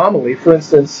weird anomaly, for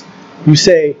instance, you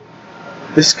say,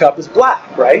 this cup is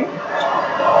black, right?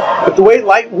 But the way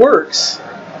light works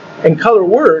and color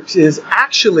works is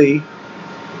actually,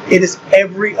 it is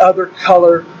every other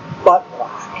color but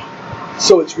black.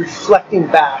 So it's reflecting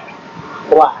back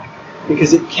black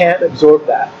because it can't absorb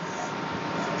that.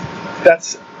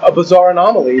 That's a bizarre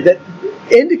anomaly that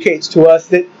indicates to us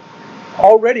that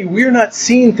already we're not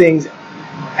seeing things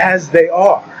as they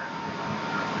are.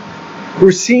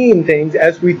 We're seeing things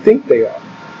as we think they are.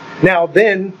 Now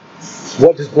then,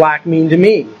 what does black mean to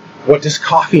me? What does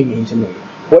coffee mean to me?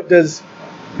 What does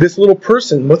this little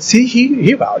person, what's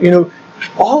he about? You know,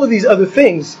 all of these other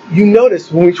things, you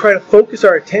notice when we try to focus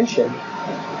our attention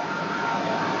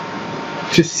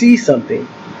to see something,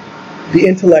 the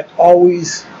intellect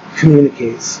always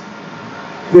communicates.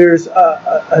 There's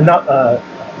a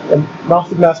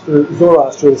Gnostic master,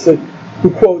 Zoroaster, who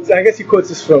quotes, I guess he quotes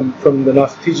this from the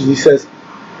Gnostic teachers, he says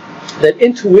that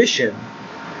intuition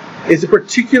is a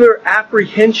particular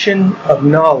apprehension of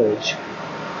knowledge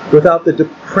without the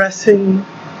depressing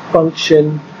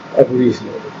function of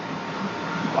reasoning.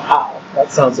 Wow,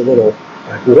 that sounds a little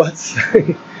like what?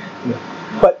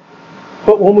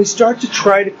 But when we start to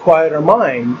try to quiet our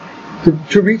mind,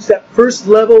 to reach that first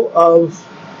level of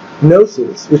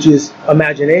gnosis, which is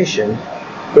imagination,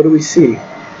 what do we see?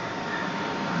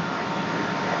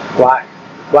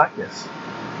 Blackness.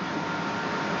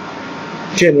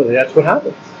 Generally, that's what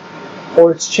happens.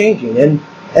 Or it's changing.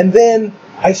 And then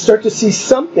I start to see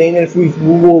something, and if we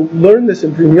will learn this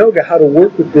in Dream Yoga, how to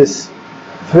work with this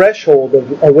threshold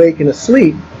of awake and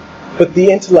asleep, but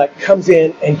the intellect comes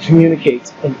in and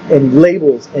communicates and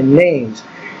labels and names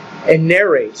and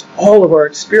narrates all of our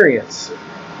experience.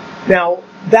 Now,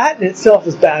 that in itself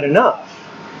is bad enough.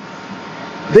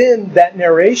 Then that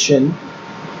narration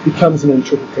becomes an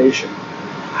interpretation.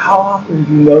 How often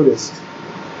do you notice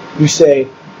you say,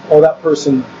 oh, that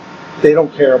person, they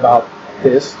don't care about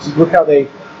this. Just look how they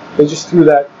just threw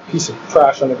that piece of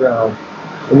trash on the ground.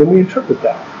 And then we interpret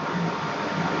that.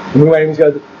 And we might even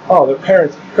go, oh, their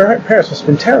parents must have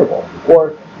been terrible.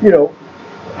 Or, you know,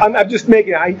 I'm just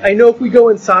making, I know if we go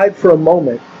inside for a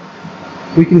moment,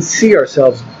 we can see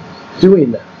ourselves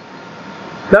doing that.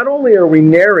 Not only are we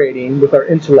narrating with our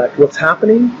intellect what's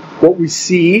happening, what we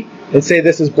see, and say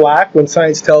this is black, when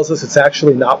science tells us it's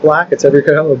actually not black, it's every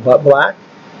color but black,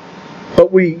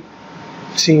 but we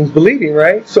seeing believing,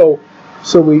 right? So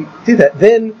we do that.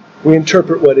 Then we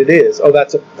interpret what it is. Oh,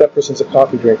 that person's a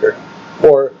coffee drinker.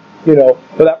 Or, you know,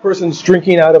 or that person's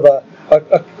drinking out of a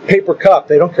paper cup.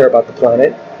 They don't care about the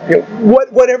planet. You know,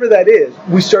 whatever that is,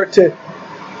 we start to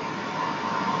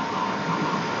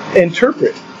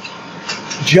interpret,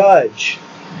 judge,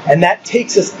 and that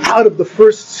takes us out of the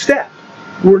first step.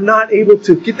 We're not able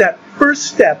to get that first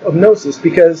step of gnosis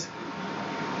because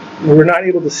we're not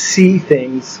able to see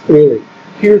things clearly,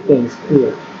 hear things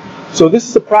clearly. So this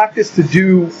is a practice to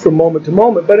do from moment to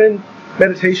moment, but in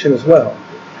meditation as well.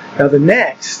 Now the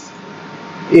next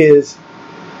is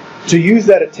to use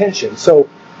that attention. So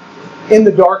in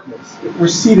the darkness, if we're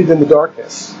seated in the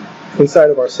darkness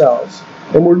inside of ourselves,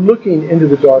 and we're looking into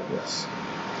the darkness,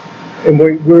 and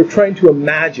we're trying to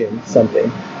imagine something.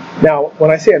 Now, when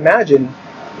I say imagine,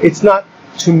 it's not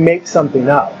to make something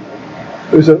up.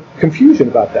 There's a confusion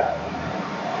about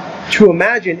that. To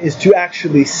imagine is to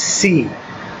actually see.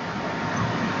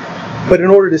 But in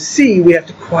order to see, we have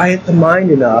to quiet the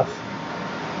mind enough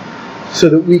so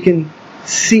that we can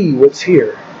see what's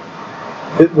here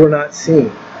that we're not seeing.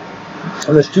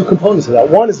 And there's two components of that.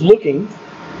 One is looking.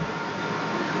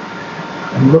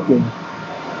 I'm looking.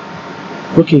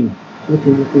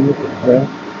 Right?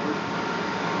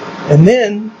 And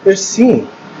then there's seeing.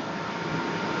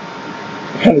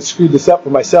 I kind of screwed this up for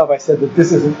myself. I said that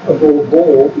this isn't a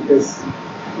bowl because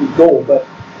it's gold. But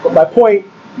my point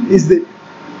is that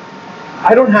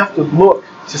I don't have to look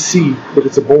to see that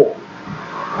it's a bowl.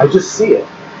 I just see it.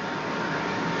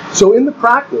 So in the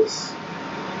practice,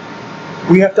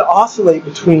 we have to oscillate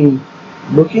between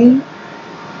looking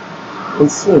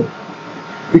and seeing.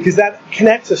 Because that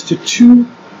connects us to two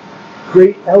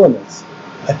great elements.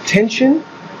 Attention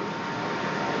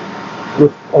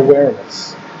with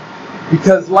awareness.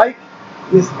 Because like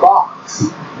this box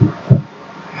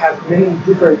has many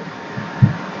different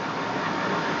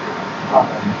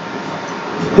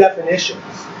definitions,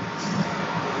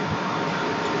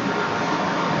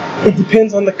 it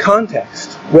depends on the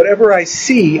context. Whatever I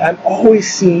see, I'm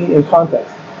always seeing in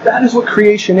context. That is what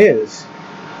creation is.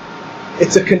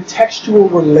 It's a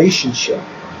contextual relationship.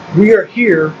 We are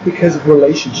here because of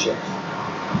relationships.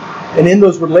 And in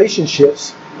those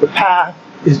relationships, the path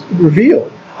is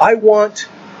revealed. I want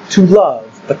to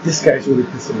love, but this guy's really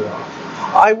pissing me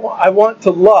off. I want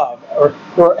to love,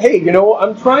 or hey,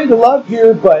 I'm trying to love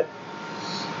here, but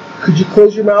could you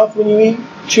close your mouth when you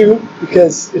chew?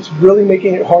 Because it's really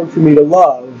making it hard for me to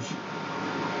love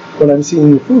when I'm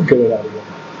seeing the food going out of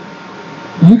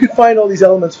you. You could find all these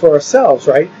elements for ourselves,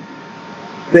 right?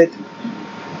 That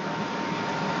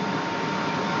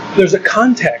there's a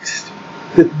context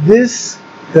that this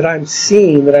that I'm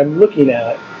seeing, that I'm looking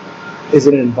at, is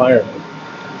an environment.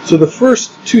 So the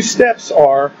first two steps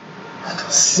are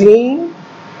seeing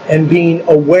and being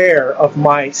aware of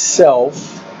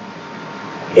myself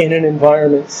in an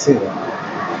environment scene.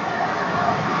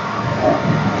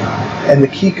 And the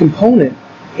key component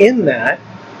in that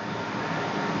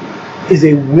is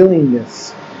a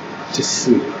willingness to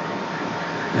see.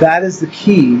 That is the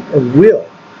key of will.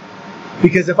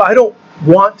 Because if I don't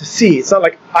want to see, it's not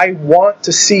like I want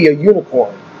to see a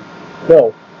unicorn.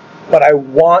 No. But I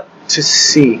want to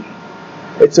see.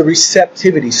 It's a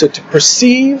receptivity. So to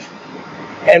perceive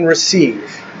and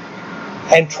receive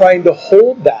and trying to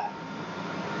hold that.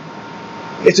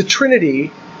 It's a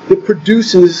trinity that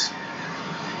produces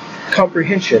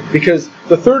comprehension. Because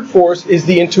the third force is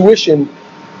the intuition,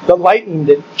 the lightning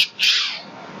that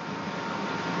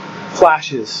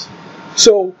flashes.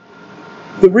 So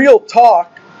the real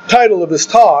title of this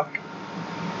talk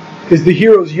is The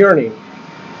Hero's Yearning.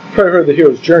 You've probably heard of the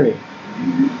hero's journey.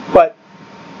 But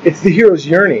it's the hero's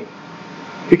yearning.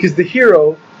 Because the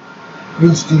hero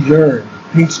needs to yearn,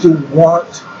 needs to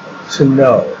want to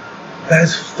know. That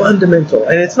is fundamental.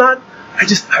 And it's not,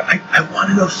 I want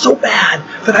to know so bad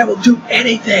that I will do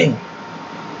anything.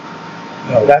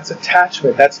 No, that's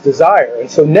attachment, that's desire.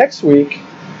 And so next week,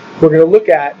 we're going to look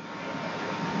at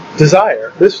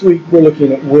desire. This week, we're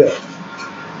looking at will.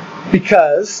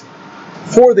 Because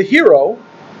for a hero,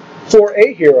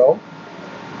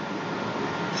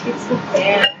 it's the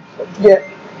fan. yeah.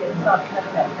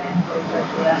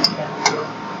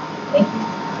 Thank you.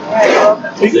 All right,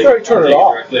 welcome. You can probably turn it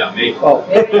off. Directly on me. Oh.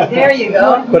 There you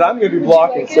go. But I'm going to be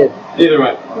blocking, so. Either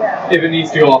way. Yeah. If it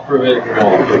needs to go off for a bit, it can go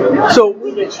off for a bit. So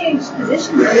We could change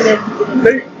positions with it.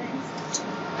 There-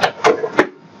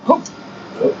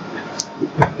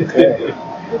 Okay.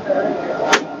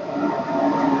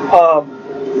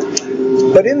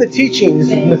 But in the teachings,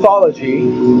 mythology,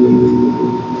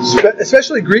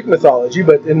 especially Greek mythology,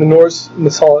 but in the Norse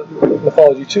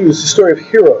mythology too, is the story of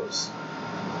heroes.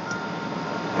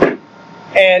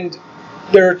 And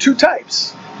there are two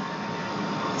types.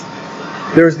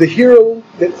 There's the hero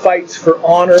that fights for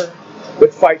honor,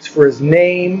 that fights for his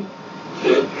name,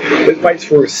 that fights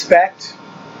for respect,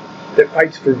 that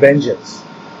fights for vengeance,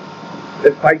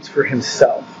 that fights for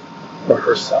himself. or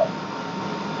herself.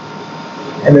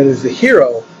 And then there's the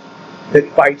hero that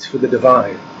fights for the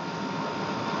divine,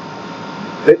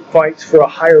 that fights for a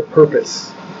higher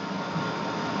purpose.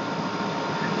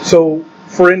 So,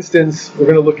 for instance, we're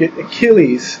going to look at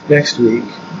Achilles next week,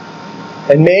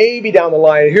 and maybe down the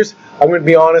line, I'm going to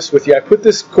be honest with you, I put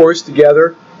this course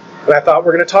together, and I thought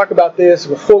we're going to talk about this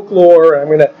with folklore, and I'm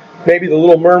going to, maybe the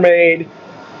Little Mermaid,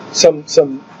 some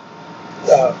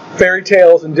fairy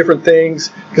tales and different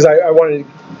things, because I wanted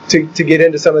to get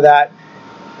into some of that.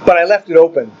 But I left it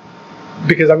open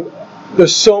because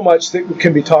there's so much that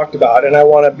can be talked about, and I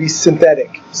want to be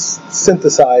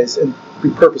synthesize, and be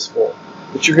purposeful.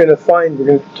 But you're going to find we're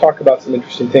going to talk about some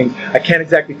interesting things. I can't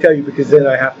exactly tell you because then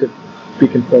I have to be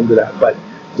conformed to that. But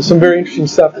there's some very interesting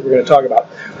stuff that we're going to talk about.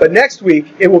 But next week,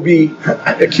 it will be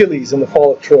Achilles and the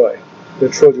fall of Troy, the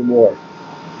Trojan War.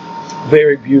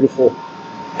 Very beautiful,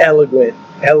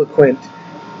 eloquent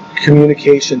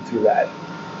communication through that.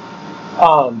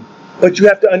 But you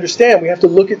have to understand, we have to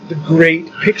look at the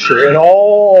great picture and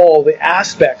all the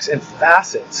aspects and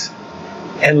facets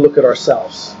and look at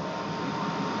ourselves.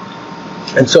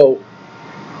 And so,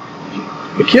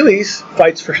 Achilles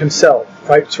fights for himself,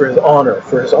 fights for his honor,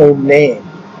 for his own name,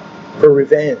 for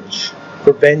revenge,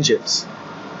 for vengeance.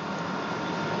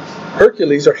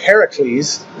 Hercules, or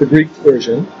Heracles, the Greek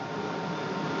version,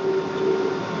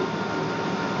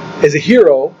 is a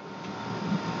hero,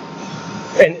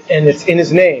 and it's in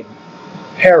his name.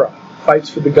 Hera fights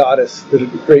for the goddess, the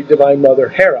great divine mother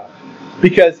Hera.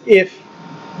 Because if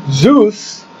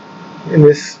Zeus, and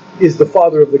this is the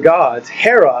father of the gods,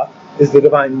 Hera is the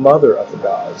divine mother of the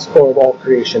gods, or of all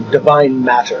creation, divine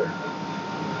matter.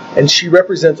 And she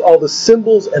represents all the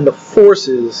symbols and the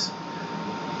forces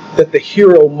that the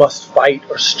hero must fight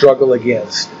or struggle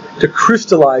against to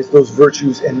crystallize those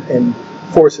virtues and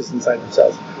forces inside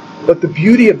themselves. But the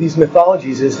beauty of these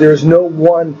mythologies is there's no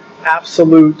one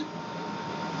absolute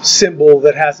symbol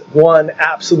that has one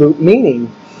absolute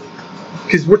meaning.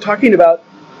 Because we're talking about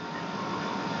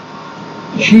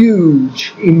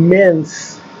huge,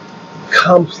 immense,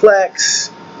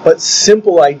 complex, but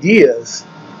simple ideas.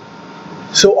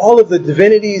 So all of the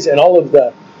divinities and all of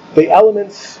the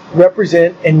elements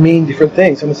represent and mean different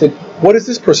things. Someone said, what does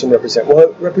this person represent? Well,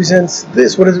 it represents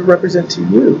this. What does it represent to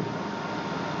you?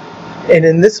 And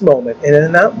in this moment, and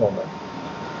in that moment.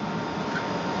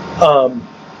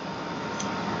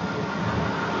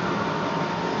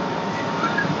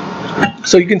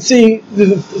 So you can see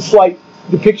there's a slight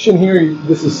depiction here.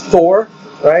 This is Thor,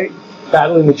 right?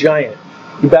 Battling the giant.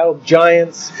 He battled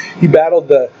giants. He battled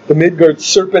the Midgard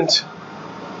serpent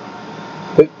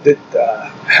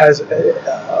that has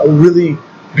a really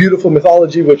beautiful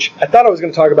mythology, which I thought I was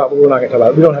going to talk about, but we're not going to talk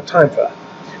about. We don't have time for that.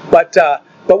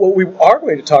 But what we are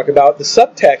going to talk about, the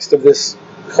subtext of this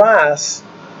class,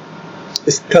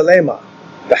 is Thelema,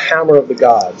 the hammer of the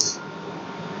gods.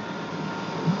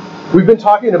 We've been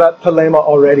talking about Thelema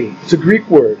already. It's a Greek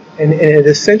word, and it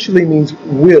essentially means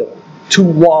will, to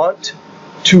want,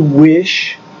 to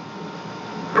wish,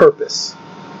 purpose.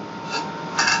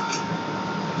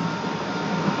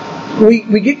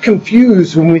 We get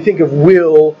confused when we think of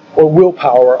will or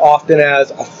willpower often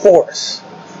as a force.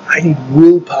 I need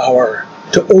willpower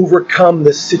to overcome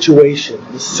this situation,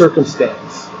 this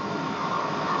circumstance.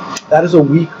 That is a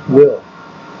weak will.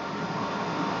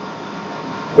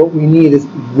 What we need is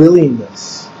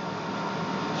willingness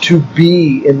to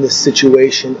be in this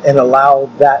situation and allow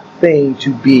that thing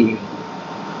to be.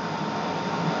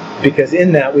 Because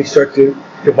in that we start to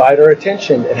divide our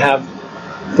attention and have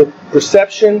the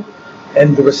perception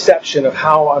and the reception of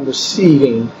how I'm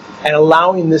receiving and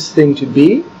allowing this thing to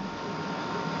be,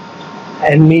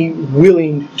 and me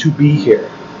willing to be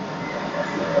here.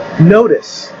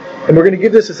 Notice, and we're going to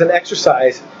give this as an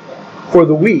exercise for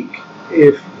the week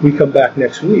if we come back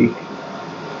next week.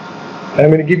 And I'm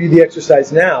going to give you the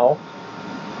exercise now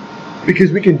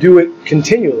because we can do it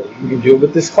continually. We can do it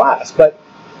with this class. But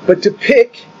to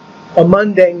pick a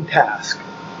mundane task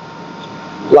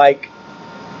like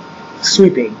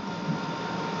sweeping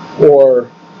or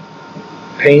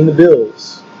paying the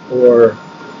bills or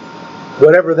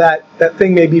whatever that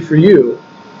thing may be for you,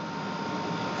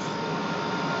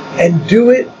 and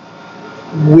do it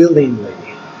willingly.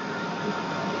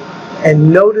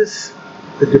 And notice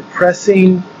the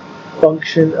depressing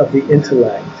function of the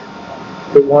intellect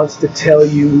that wants to tell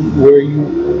you where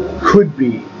you could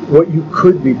be, what you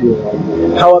could be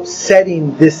doing, how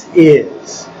upsetting this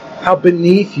is, how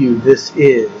beneath you this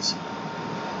is.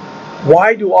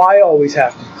 Why do I always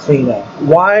have to clean up?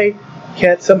 Why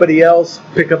can't somebody else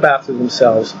pick up after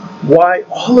themselves? Why?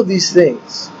 All of these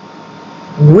things.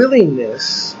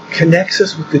 Willingness connects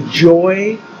us with the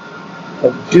joy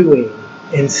of doing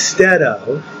instead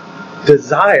of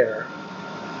desire,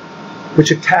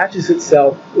 which attaches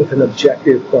itself with an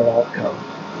objective or outcome.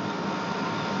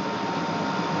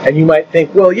 And you might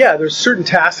think, well, yeah, there's certain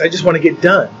tasks I just want to get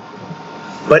done.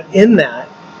 But in that,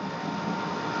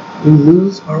 we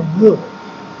lose our will.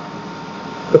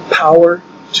 The power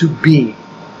to be.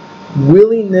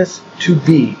 Willingness to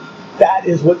be. That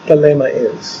is what dilemma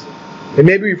is. And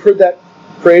maybe you've heard that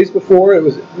phrase before. It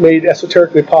was made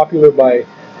esoterically popular by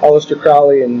Aleister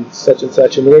Crowley and such, and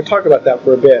we're going to talk about that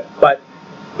for a bit. But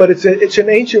it's an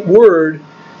ancient word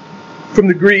from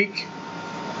the Greek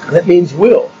that means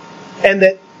will. And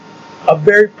that a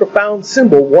very profound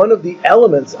symbol, one of the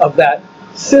elements of that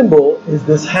symbol is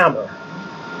this hammer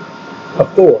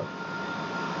of Thor.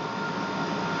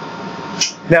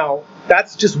 Now,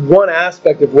 that's just one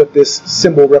aspect of what this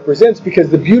symbol represents, because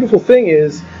the beautiful thing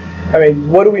is, I mean,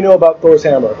 what do we know about Thor's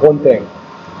hammer? One thing.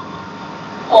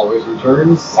 Always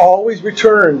returns. Always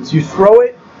returns. You throw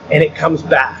it, and it comes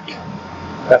back.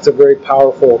 That's a very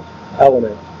powerful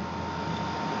element.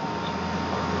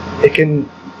 It can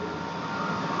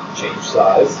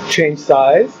change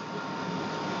size.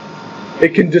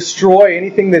 It can destroy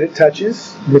anything that it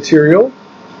touches, material.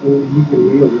 Only he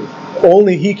can wield it.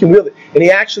 Only he can wield it. And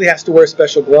he actually has to wear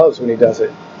special gloves when he does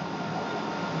it.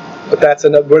 But that's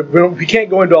another, we can't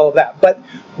go into all of that. But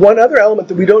one other element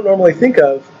that we don't normally think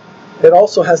of, that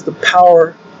also has the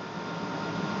power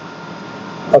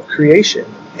of creation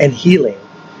and healing.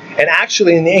 And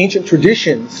actually in the ancient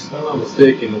traditions... If I'm not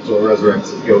mistaken, that's what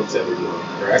resurrects his goats every morning,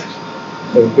 correct?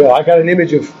 There you go. I got an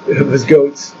image of his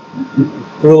goats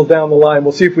a little down the line.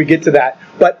 We'll see if we get to that.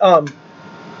 But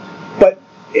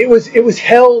it was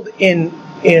held in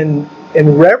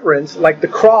reverence, like the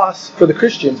cross for the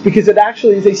Christians, because it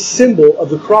actually is a symbol of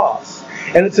the cross.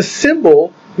 And it's a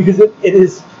symbol because it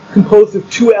is composed of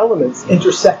two elements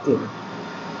intersecting.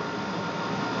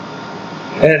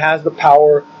 And it has the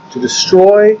power to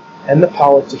destroy and the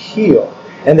power to heal.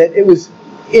 And that it was,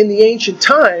 in the ancient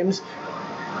times,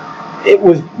 it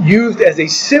was used as a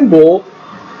symbol.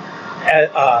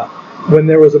 When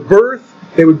there was a birth,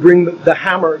 they would bring the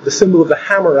hammer, the symbol of the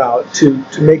hammer out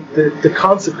to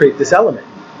consecrate this element.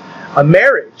 A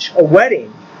marriage, a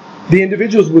wedding, the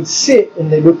individuals would sit and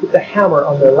they would put the hammer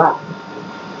on their lap,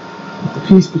 the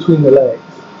piece between the legs,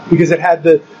 because it had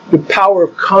the power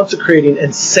of consecrating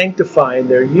and sanctifying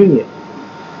their union.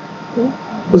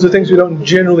 Those are things we don't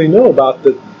generally know about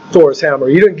the Thor's hammer.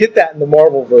 You don't get that in the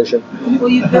Marvel version. Well,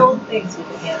 you build things with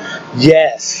the hammer.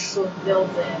 Yes. So it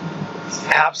builds in.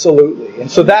 Absolutely.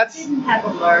 And so that's... It didn't have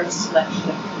a large selection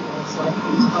of tools, so it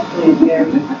was probably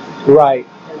very... Right.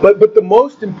 But the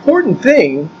most important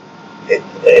thing,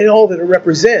 in all that it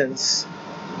represents,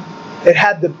 it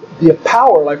had the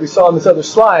power, like we saw on this other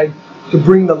slide, to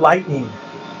bring the lightning,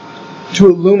 to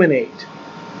illuminate,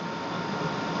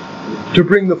 to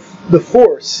bring the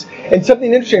force. And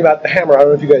something interesting about the hammer, I don't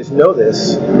know if you guys know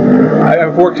this,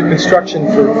 I've worked in construction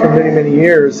for many, many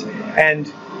years,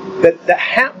 and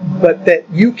that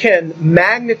you can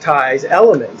magnetize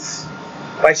elements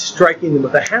by striking them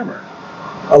with a hammer.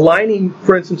 Aligning,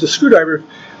 for instance, a screwdriver,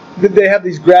 they have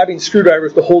these grabbing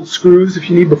screwdrivers to hold screws if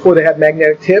you need before they have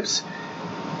magnetic tips.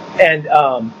 And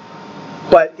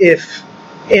but if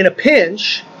in a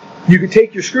pinch, you could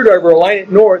take your screwdriver, align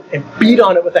it north, and beat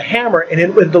on it with a hammer, and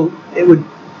it would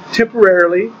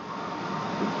temporarily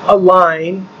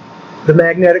align the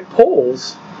magnetic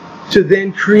poles to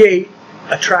then create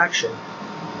attraction.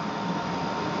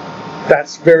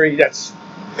 That's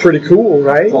pretty cool,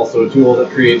 right? It's also a tool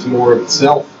that creates more of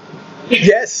itself.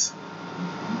 Yes.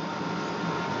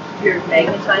 If you're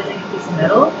magnetizing a piece of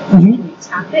metal, Mm-hmm. and you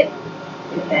tap it,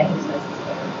 it magnetizes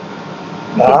better.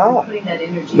 Ah, Putting that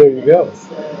energy there you go.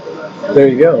 There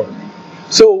you go.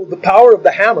 So the power of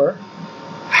the hammer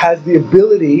has the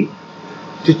ability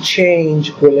to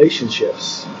change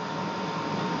relationships.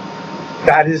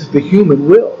 That is the human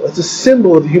will. It's a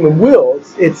symbol of the human will.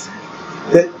 It's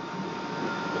that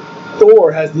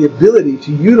Thor has the ability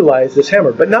to utilize this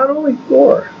hammer. But not only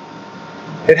Thor.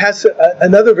 It has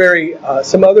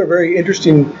some other very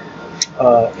interesting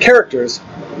characters.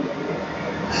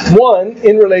 One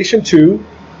in relation to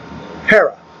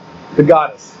Hera, the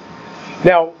goddess.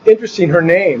 Now, interesting, her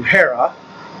name, Hera,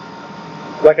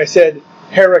 like I said,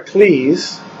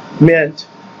 Heracles meant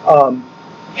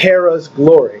Hera's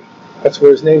glory. That's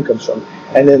where his name comes from.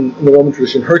 And then in the Roman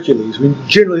tradition, Hercules. We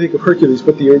generally think of Hercules,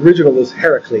 but the original is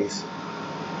Heracles.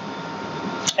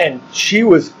 And she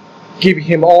was giving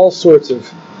him all sorts of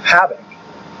havoc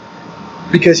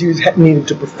because he needed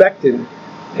to perfect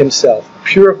himself,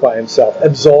 purify himself,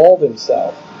 absolve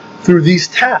himself through these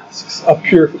tasks of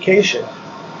purification.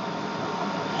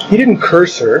 He didn't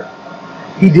curse her.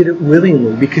 He did it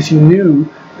willingly because he knew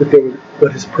that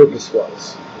what his purpose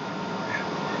was.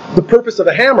 The purpose of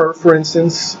a hammer, for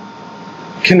instance,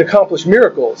 can accomplish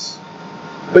miracles.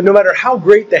 But no matter how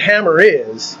great the hammer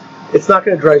is, it's not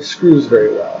going to drive screws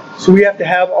very well. So we have to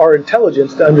have our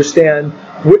intelligence to understand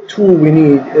what tool we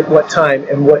need at what time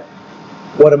and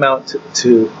what amount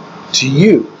to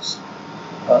use.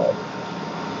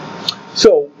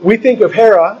 So we think of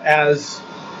Hera as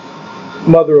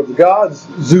mother of the gods,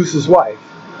 Zeus's wife.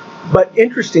 But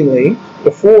interestingly,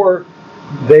 before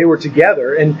they were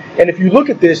together, and if you look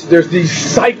at this, there's these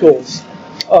cycles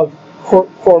of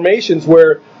formations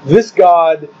where this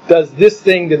god does this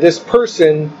thing to this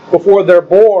person before they're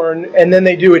born, and then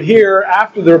they do it here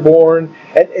after they're born,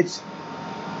 and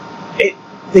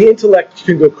the intellect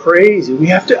can go crazy. We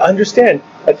have to understand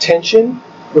attention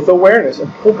with awareness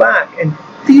and pull back and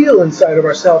feel inside of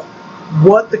ourselves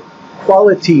what the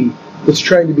quality that's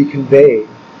trying to be conveyed.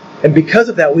 And because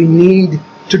of that, we need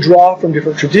to draw from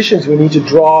different traditions. We need to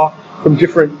draw from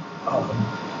different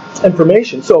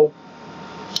information. So,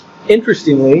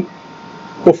 interestingly,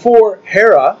 before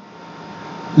Hera,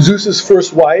 Zeus's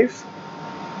first wife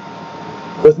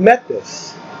was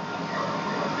Metis.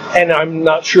 And I'm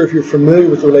not sure if you're familiar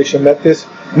with the relation of Metis.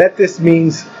 Metis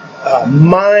means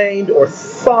mind or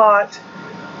thought,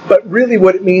 but really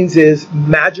what it means is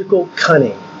magical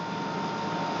cunning.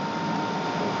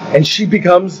 And she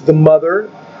becomes the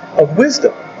mother of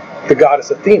wisdom, the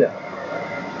goddess Athena.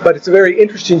 But it's a very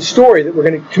interesting story that we're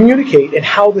going to communicate and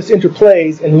how this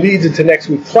interplays and leads into next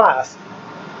week's class.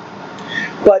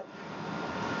 But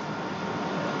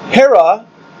Hera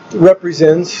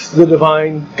represents the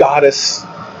divine goddess,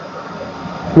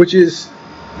 which is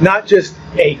not just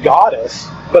a goddess,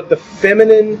 but the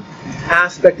feminine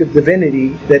aspect of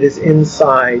divinity that is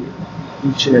inside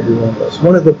each and every one of us.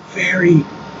 One of the very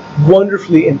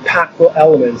wonderfully impactful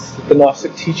elements that the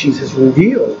Gnostic teachings has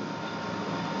revealed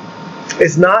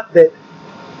is not that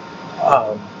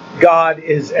God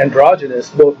is androgynous,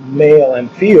 both male and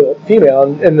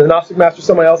female. And the Gnostic master,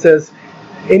 someone else says,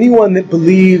 anyone that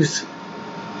believes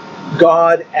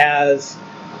God as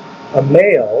a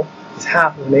male is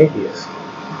half of an atheist.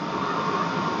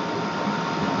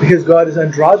 Because God is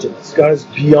androgynous. God is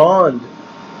beyond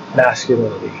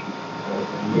masculinity.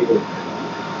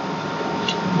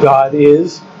 God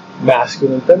is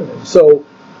masculine and feminine. So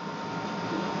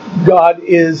God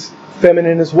is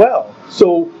feminine as well.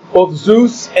 So both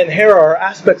Zeus and Hera are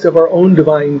aspects of our own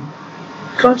divine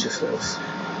consciousness.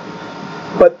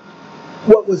 But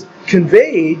what was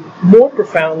conveyed more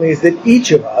profoundly is that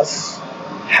each of us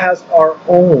has our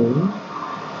own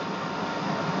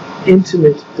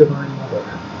intimate divine mother.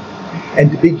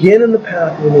 And to begin on the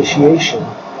path of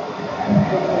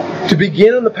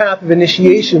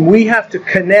initiation, we have to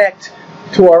connect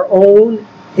to our own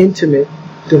intimate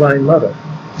divine mother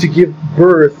to give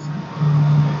birth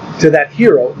to that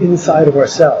hero inside of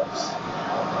ourselves.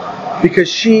 Because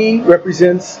she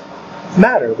represents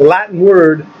matter. The Latin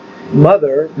word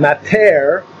mother,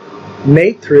 mater,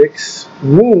 matrix,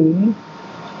 womb,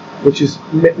 which is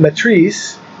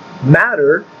matrice,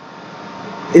 matter,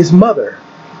 is mother,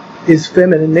 is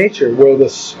feminine nature, where the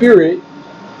spirit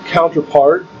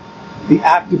counterpart, the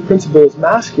active principle, is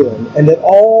masculine, and that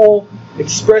all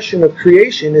expression of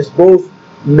creation is both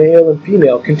male and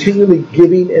female, continually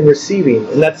giving and receiving.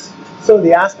 And that's some of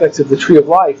the aspects of the tree of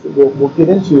life that we'll get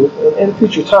into in a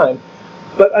future time.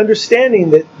 But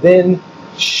understanding that then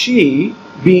she,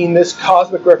 being this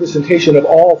cosmic representation of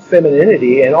all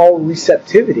femininity and all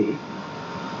receptivity,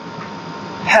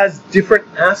 has different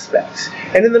aspects.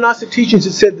 And in the Gnostic teachings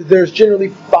it said that there's generally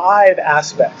 5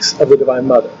 aspects of the Divine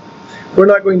Mother. We're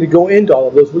not going to go into all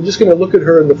of those. We're just going to look at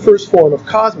her in the first form of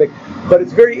cosmic. But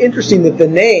it's very interesting that the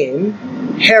name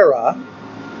Hera,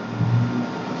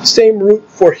 same root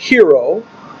for hero,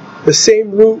 the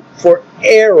same root for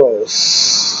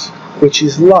eros, which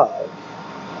is love.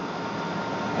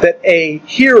 That a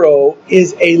hero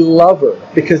is a lover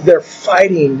because they're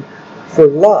fighting for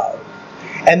love.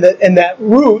 And that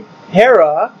root,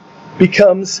 Hera,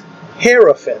 becomes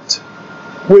Hierophant,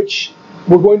 which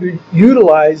we're going to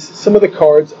utilize some of the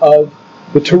cards of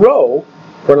the Tarot.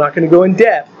 We're not going to go in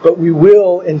depth, but we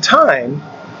will in time,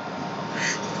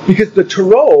 because the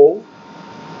Tarot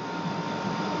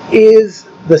is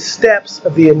the steps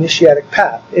of the initiatic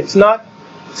path. It's not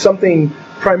something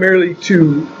primarily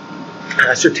to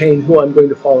ascertain who I'm going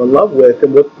to fall in love with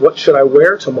and what should I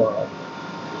wear tomorrow.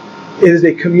 It is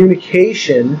a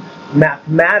communication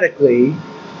mathematically,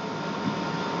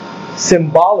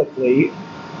 symbolically,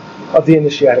 of the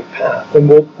initiatic path. And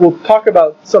we'll talk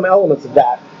about some elements of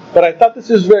that. But I thought this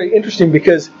was very interesting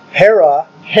because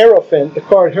Hierophant, the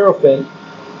card Hierophant,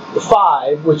 the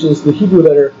 5, which is the Hebrew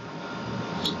letter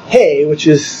He, which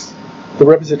is the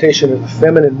representation of the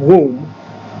feminine womb,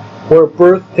 where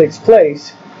birth takes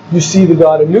place, you see the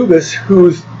god Anubis,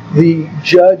 who's the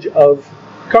judge of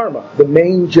karma, the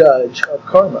main judge of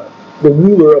karma, the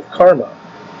ruler of karma.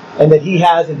 And that he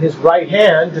has in his right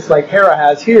hand, just like Hera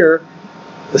has here,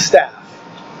 the staff.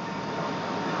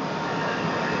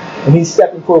 And he's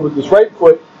stepping forward with his right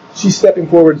foot. She's stepping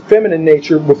forward feminine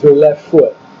nature with her left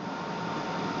foot.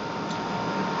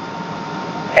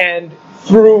 And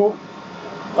through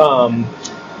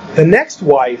the next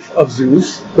wife of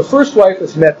Zeus, the first wife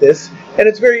is Metis, and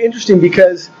it's very interesting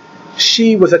because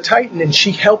she was a Titan and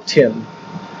she helped him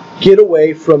get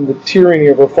away from the tyranny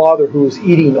of her father who was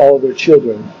eating all of their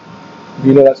children.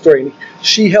 You know that story.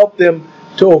 She helped them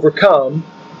to overcome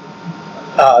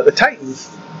the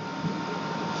Titans.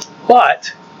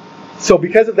 But, so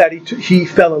because of that, he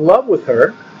fell in love with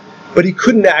her, but he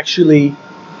couldn't actually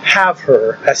have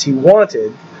her as he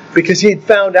wanted because he had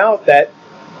found out that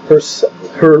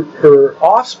her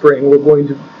offspring were going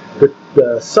to,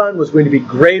 the son was going to be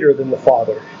greater than the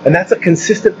father. And that's a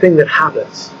consistent thing that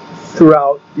happens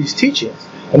throughout these teachings.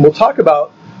 And we'll talk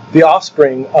about the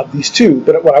offspring of these two.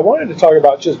 But what I wanted to talk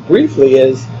about just briefly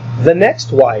is the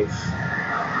next wife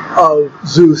of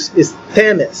Zeus is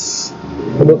Themis.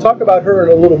 And we'll talk about her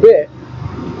in a little bit.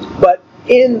 But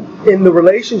in the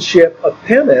relationship of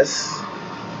Themis,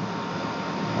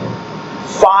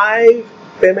 5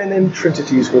 feminine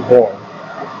trinities were born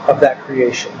of that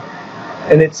creation.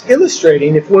 And it's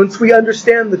illustrating, if once we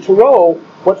understand the Tarot,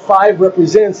 what 5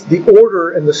 represents, the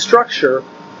order and the structure,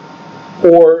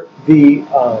 or the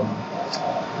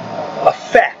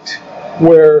effect,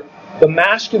 where the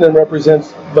masculine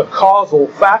represents the causal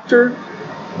factor,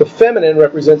 the feminine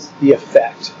represents the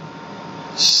effect.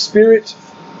 Spirit,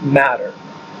 matter.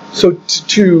 So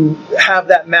to have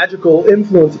that magical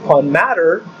influence upon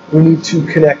matter, we need to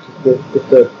connect with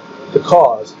the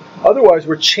cause. Otherwise,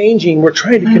 we're trying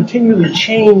to continually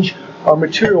change our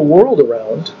material world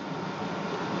around,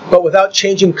 but without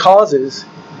changing causes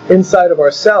inside of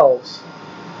ourselves,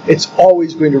 it's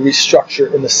always going to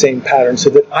restructure in the same pattern so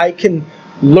that I can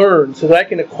learn, so that I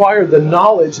can acquire the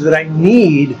knowledge that I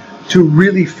need to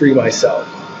really free myself.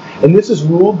 And this is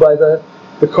ruled by the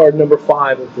card number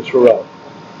 5 of the Tarot.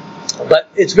 But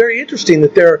it's very interesting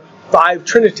that there are 5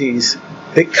 trinities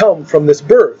that come from this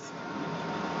birth.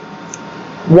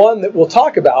 One that we'll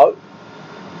talk about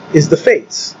is the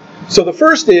Fates. So the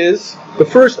first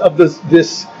of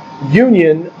this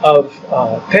union of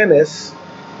Themis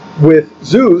with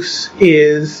Zeus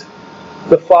is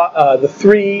the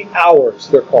 3 hours,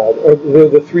 they're called, or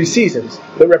the 3 seasons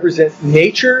that represent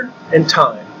nature and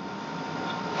time.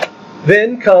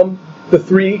 Then come the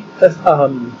 3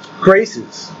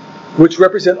 graces, which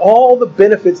represent all the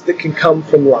benefits that can come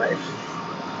from life.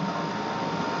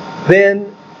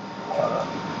 Then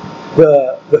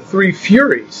the 3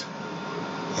 furies.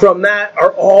 From that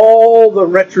are all the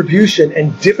retribution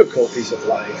and difficulties of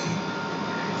life.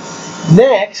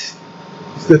 Next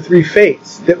is the 3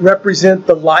 fates that represent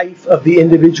the life of the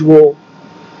individual,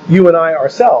 you and I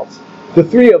ourselves. The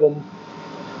 3 of them,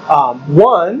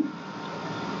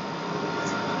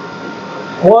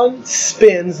 one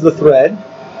spins the thread,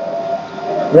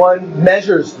 one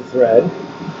measures the thread,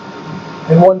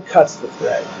 and one cuts the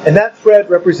thread. And that thread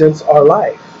represents our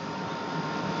life.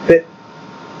 That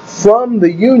from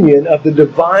the union of the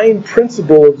divine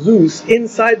principle of Zeus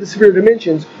inside the sphere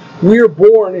dimensions, we are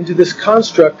born into this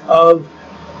construct of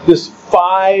this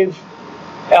 5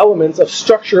 elements of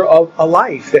structure of a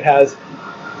life that has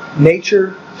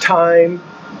nature, time,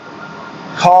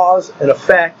 cause and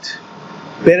effect,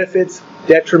 benefits,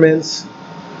 detriments,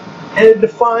 and a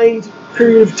defined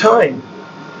period of time.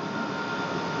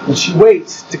 And she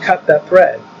waits to cut that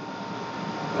thread.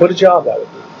 What a job that would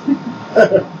be.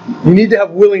 You need to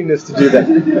have willingness to do that.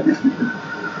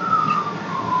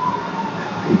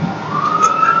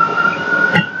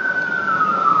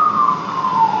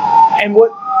 And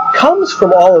what comes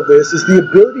from all of this is the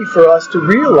ability for us to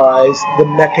realize the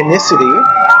mechanicity,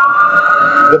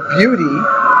 the beauty,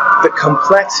 the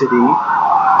complexity,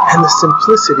 and the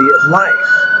simplicity of life.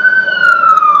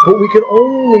 But we can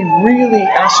only really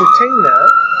ascertain that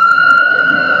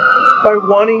by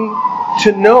wanting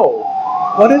to know,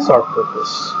 what is our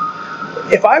purpose?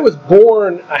 If I was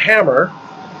born a hammer,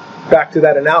 back to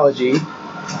that analogy,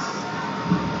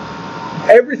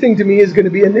 everything to me is going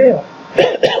to be a nail.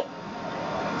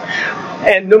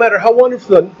 And no matter how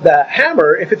wonderful the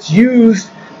hammer, if it's used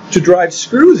to drive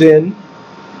screws in,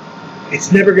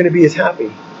 it's never going to be as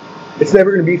happy. It's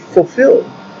never going to be fulfilled.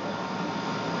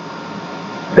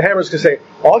 The hammer's going to say,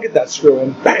 I'll get that screw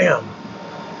in, bam!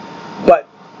 But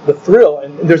the thrill,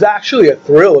 and there's actually a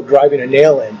thrill of driving a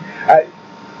nail in.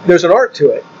 There's an art to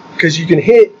it, because you can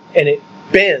hit and it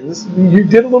bends. You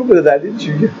did a little bit of that, didn't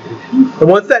you? And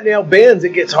once that nail bends,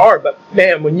 it gets hard. But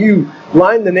man, when you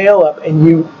line the nail up and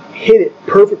you hit it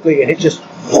perfectly and it just,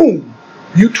 boom,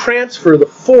 you transfer the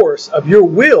force of your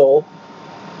will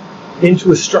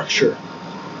into a structure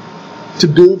to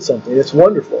build something. It's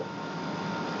wonderful.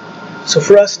 So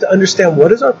for us to understand,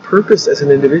 what is our purpose as an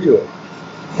individual?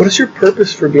 What is your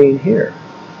purpose for being here?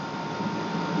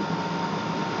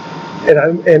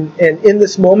 And in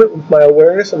this moment, with my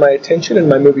awareness and my attention,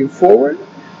 am I moving forward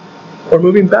or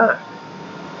moving back?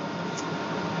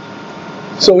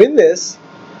 So in this,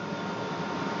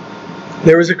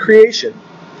 there was a creation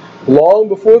long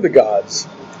before the gods.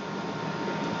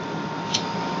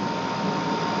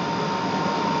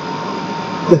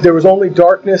 That there was only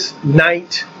darkness,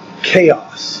 night,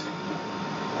 chaos.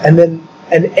 And then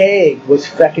an egg was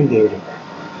fecundating.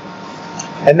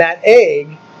 And that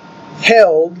egg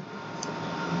held,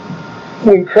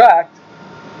 when cracked,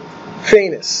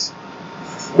 Phanes,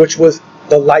 which was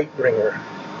the light bringer,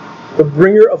 the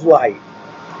bringer of light,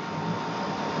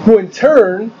 who in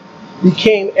turn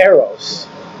became Eros.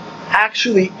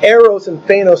 Actually, Eros and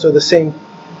Phanes are the same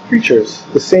creatures,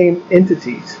 the same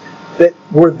entities that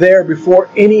were there before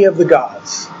any of the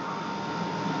gods.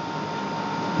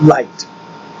 Light.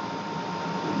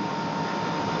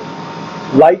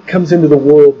 Light comes into the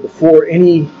world before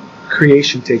any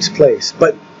creation takes place.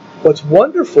 But what's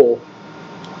wonderful,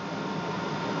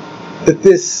 that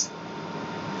this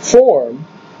form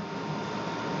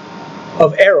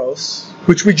of Eros,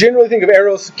 which we generally think of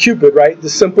Eros, Cupid, right? The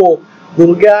simple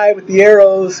little guy with the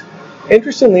arrows.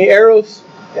 Interestingly, Eros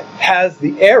has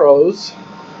the arrows,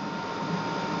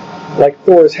 like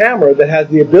Thor's hammer, that has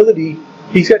the ability,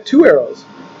 he's got two arrows.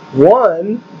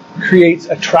 One creates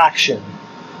attraction.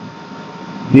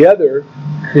 The other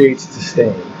creates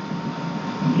disdain.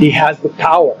 He has the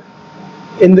power.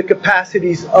 In the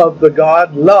capacities of the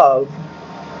god love,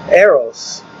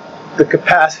 Eros, the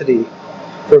capacity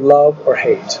for love or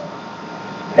hate.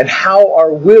 And how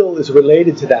our will is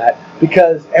related to that,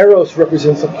 because Eros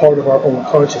represents a part of our own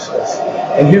consciousness.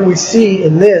 And here we see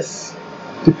in this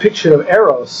depiction of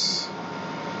Eros,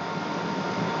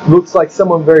 looks like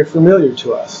someone very familiar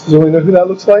to us. Does anyone know who that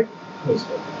looks like?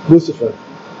 Lucifer.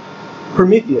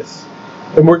 Prometheus.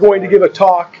 And we're going to give a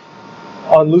talk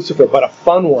on Lucifer, but a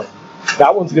fun one.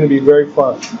 That one's going to be very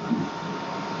fun.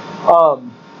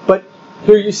 But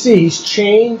here you see he's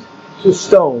chained to a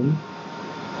stone,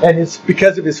 and it's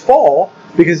because of his fall.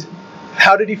 Because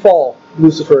how did he fall,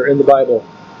 Lucifer, in the Bible?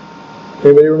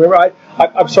 Anybody remember?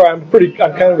 I'm sorry. I'm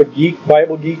kind of a geek,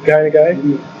 Bible geek kind of guy.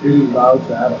 He bowed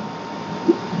to Adam.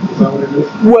 Is that what it is?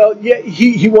 Well, yeah.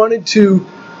 He wanted to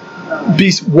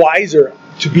be wiser,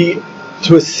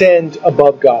 to ascend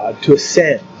above God, to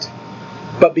ascend.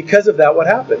 But because of that, what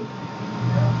happened?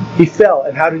 He fell.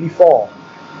 And how did he fall?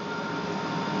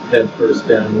 Head first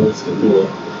downwards to the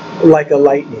like a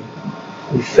lightning.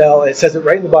 He fell. It says it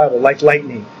right in the Bible, like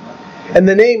lightning. And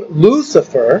the name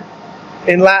Lucifer,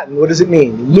 in Latin, what does it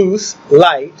mean? Luce,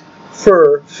 light,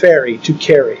 fer, ferry, to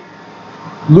carry.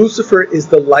 Lucifer is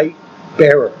the light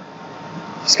bearer.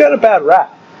 He's got a bad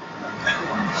rap.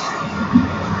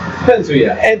 Depends who you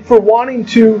ask. And for wanting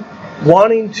to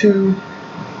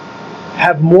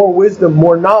have more wisdom,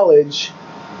 more knowledge,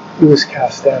 he was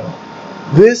cast down.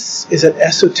 This is an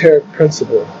esoteric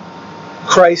principle.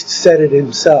 Christ said it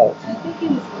himself. I think he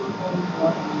was a little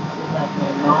more into that kind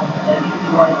of knowledge, that he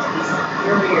wanted to be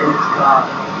superior to God.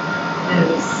 And it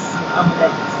was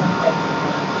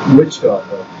something. Which God,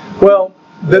 though? Well,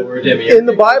 in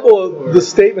the Bible, the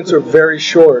statements are very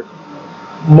short.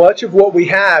 Much of what we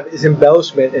have is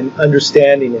embellishment and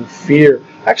understanding and fear.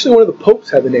 Actually, one of the popes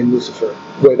had the name Lucifer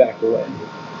way back when.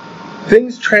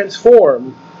 Things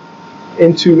transform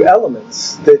into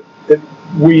elements that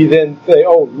we then say,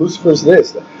 oh, Lucifer's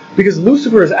this. Because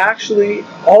Lucifer is actually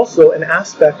also an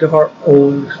aspect of our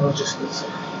own consciousness.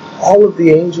 All of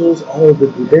the angels, all of the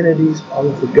divinities, all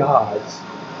of the gods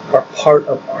are part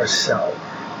of ourselves.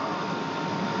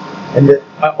 And that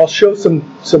I'll show some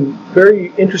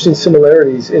very interesting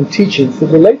similarities in teachings that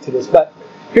relate to this. But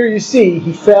here you see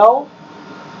he fell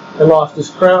and lost his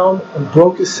crown and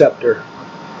broke his scepter.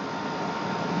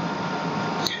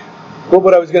 But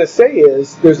what I was going to say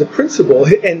is there's a principle,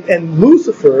 and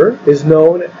Lucifer is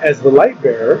known as the light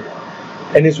bearer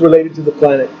and is related to the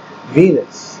planet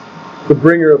Venus, the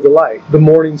bringer of the light, the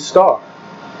morning star,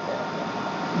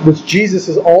 which Jesus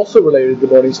is also related to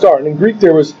the morning star. And in Greek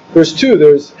there's two.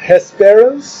 There's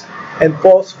Hesperos and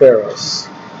Phosphorus.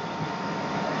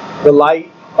 the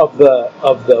light of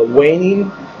the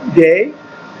waning day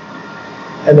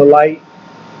and the light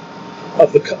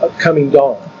of the coming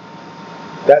dawn.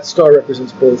 That star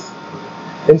represents both.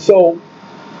 And so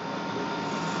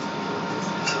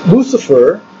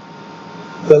Lucifer,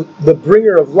 the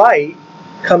bringer of light,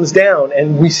 comes down,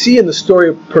 and we see in the story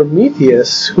of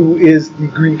Prometheus, who is the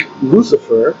Greek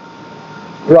Lucifer,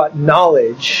 brought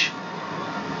knowledge,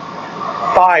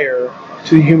 fire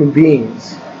to the human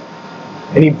beings.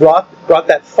 And he brought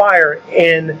that fire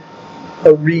in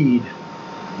a reed.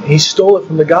 He stole it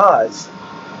from the gods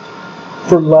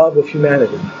for love of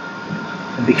humanity.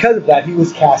 And because of that, he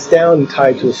was cast down and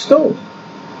tied to a stone.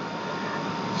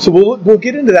 So we'll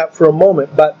get into that for a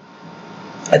moment, but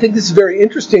I think this is very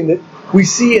interesting that we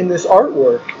see in this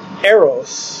artwork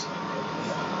Eros,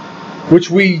 which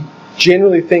we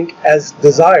generally think as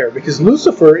desire, because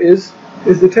Lucifer is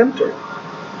the tempter.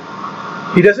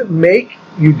 He doesn't make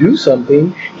you do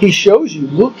something. He shows you,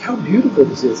 look how beautiful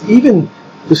this is. Even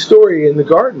the story in the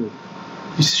garden,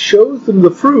 he shows them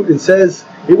the fruit and says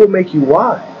it will make you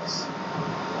wise.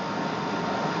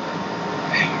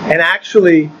 And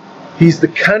actually, he's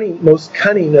the most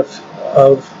cunning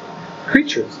of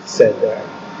creatures, it's said there.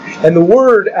 And the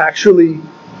word actually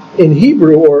in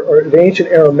Hebrew or the ancient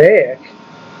Aramaic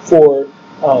for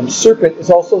serpent is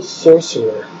also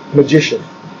sorcerer, magician.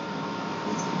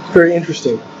 It's very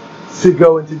interesting to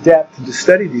go into depth and to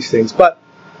study these things. But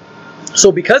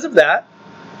so because of that,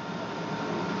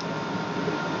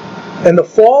 and the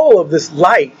fall of this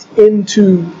light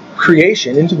into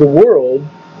creation, into the world,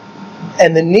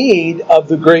 and the need of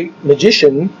the great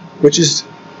magician, which is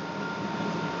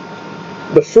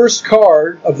the first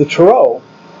card of the tarot,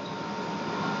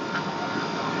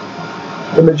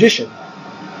 the magician,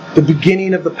 the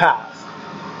beginning of the path.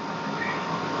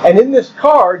 And in this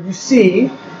card, you see,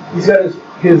 he's got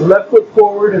his left foot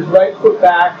forward, his right foot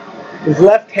back, his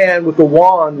left hand with the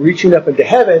wand reaching up into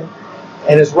heaven,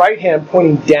 and his right hand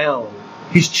pointing down.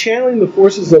 He's channeling the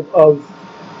forces of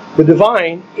the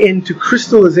divine into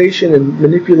crystallization and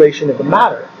manipulation of the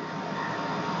matter.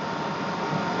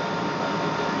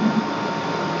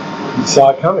 He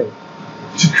saw it coming.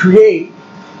 To create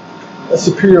a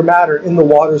superior matter in the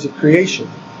waters of creation.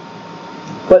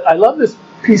 But I love this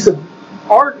piece of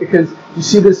art because you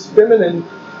see this feminine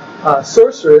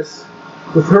sorceress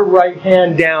with her right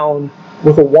hand down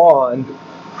with a wand,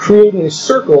 creating a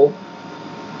circle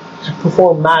to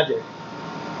perform magic.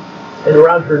 And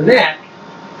around her neck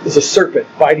is a serpent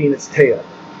biting its tail.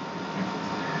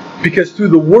 Because through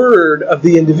the word of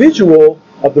the individual,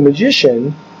 of the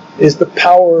magician, is the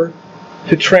power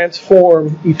to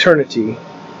transform eternity.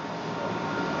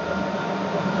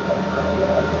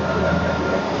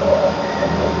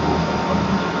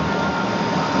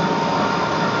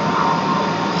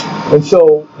 And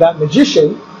so that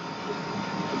magician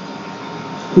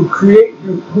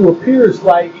who appears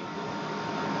like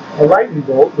a lightning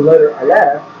bolt, the letter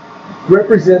Aleph,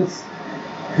 represents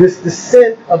this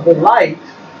descent of the light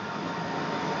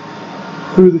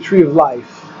through the tree of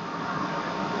life.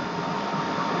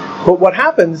 But what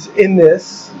happens in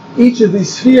this, each of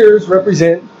these spheres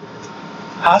represent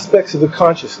aspects of the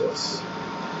consciousness.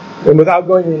 And without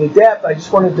going into depth, I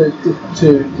just wanted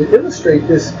to illustrate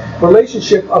this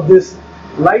relationship of this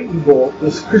lightning bolt,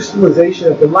 this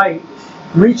crystallization of the light,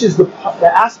 reaches the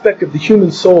aspect of the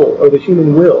human soul or the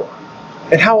human will.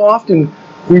 And how often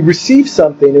we receive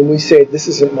something and we say, this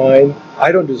isn't mine,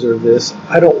 I don't deserve this,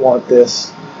 I don't want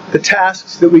this. The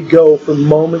tasks that we go from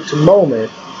moment to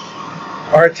moment,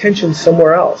 our attention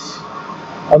somewhere else,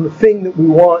 on the thing that we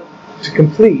want to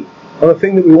complete, on the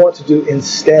thing that we want to do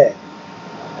instead.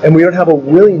 And we don't have a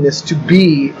willingness to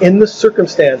be in the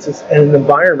circumstances and an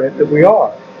environment that we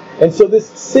are. And so this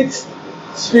sixth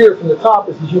sphere from the top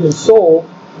is the human soul,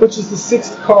 which is the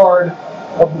sixth card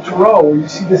of the tarot, where you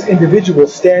see this individual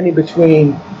standing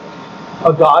between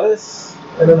a goddess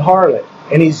and a harlot.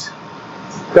 And he's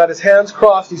got his hands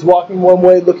crossed, he's walking one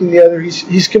way, looking the other,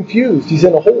 he's confused, he's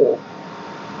in a hole.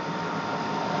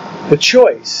 The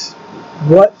choice,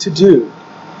 what to do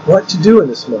in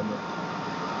this moment.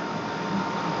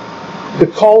 The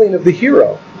calling of the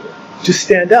hero, to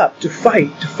stand up, to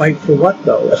fight for what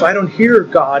though? If I don't hear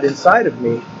God inside of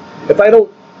me, if I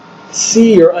don't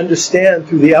see or understand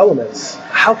through the elements,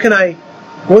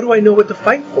 what do I know what to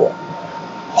fight for?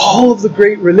 All of the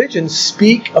great religions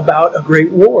speak about a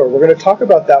great war. We're going to talk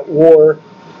about that war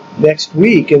next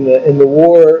week in the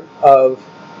war of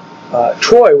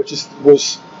Troy, which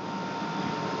was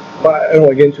I don't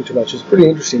want to get into it too much. It's pretty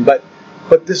interesting, but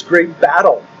this great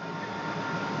battle.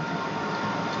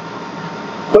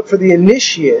 But for the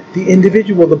initiate, the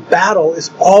individual, the battle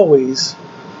is always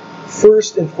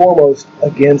first and foremost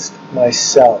against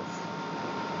myself.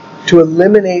 To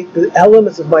eliminate the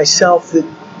elements of myself that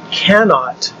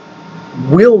cannot,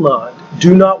 will not,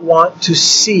 do not want to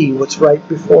see what's right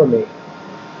before me.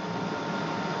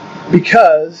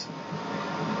 Because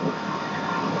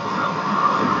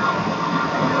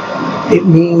it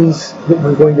means that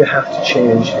we're going to have to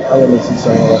change elements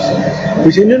inside of ourselves.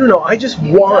 We say, no, I just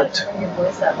want.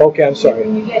 Okay, I'm sorry.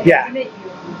 When you get intimate,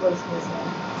 your voice goes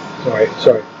up.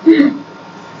 Sorry.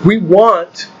 We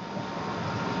want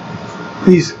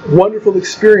these wonderful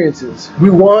experiences. We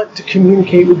want to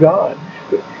communicate with God.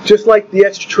 Just like the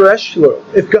extraterrestrial.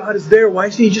 If God is there, why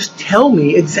doesn't He just tell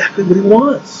me exactly what He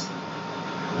wants?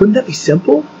 Wouldn't that be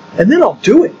simple? And then I'll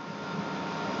do it.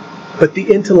 But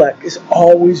the intellect is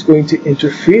always going to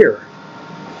interfere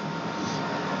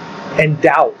and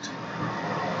doubt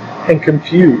and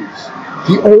confuse.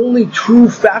 The only true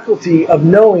faculty of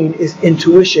knowing is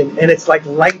intuition, and it's like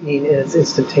lightning and it's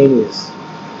instantaneous.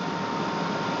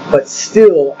 But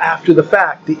still, after the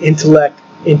fact, the intellect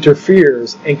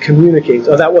interferes and communicates.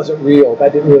 Oh, that wasn't real.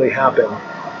 That didn't really happen.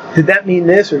 Did that mean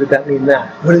this or did that mean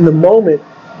that? But in the moment,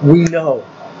 we know.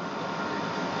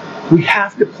 We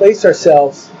have to place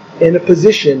ourselves in a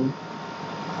position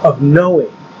of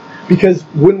knowing. Because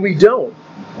when we don't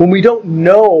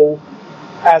know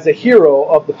as a hero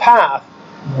of the path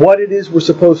what it is we're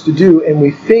supposed to do, and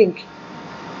we think,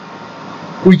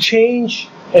 we change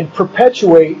and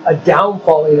perpetuate a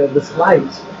downfalling of this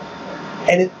light.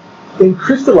 And it then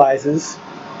crystallizes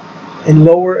in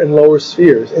lower and lower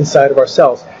spheres inside of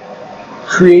ourselves,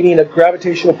 creating a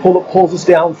gravitational pull that pulls us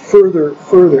down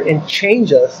further, and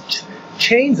chains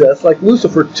us like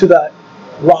Lucifer to that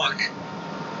rock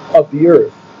of the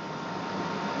earth.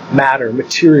 Matter,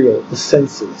 material, the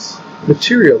senses,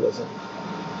 materialism.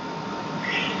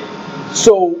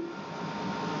 So,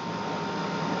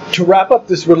 to wrap up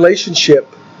this relationship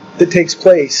that takes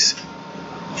place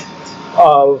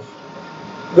of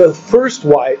the first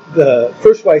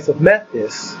wife of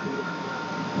Metis,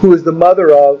 who is the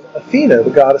mother of Athena, the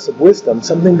goddess of wisdom,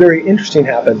 something very interesting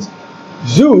happens.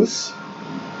 Zeus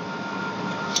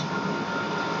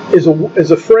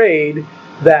is afraid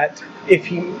that if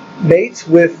he mates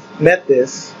with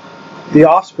Metis, the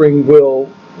offspring will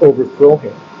overthrow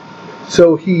him.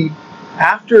 So he,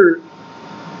 after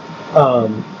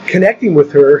connecting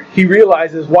with her, he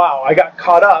realizes, wow, I got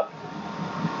caught up,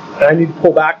 and I need to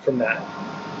pull back from that.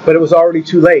 But it was already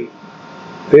too late.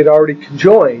 They had already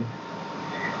conjoined.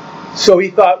 So he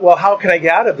thought, well, how can I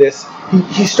get out of this?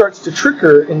 He starts to trick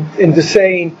her into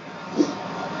saying,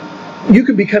 you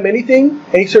can become anything,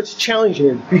 and he starts challenging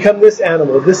her. Become this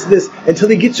animal, this, until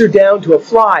he gets her down to a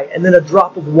fly, and then a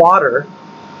drop of water,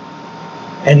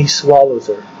 and he swallows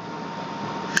her.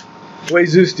 The way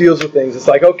Zeus deals with things, it's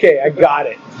like, okay, I got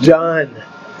it. Done.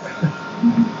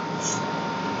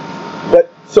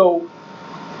 But, so,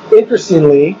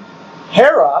 interestingly,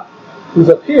 Hera, who's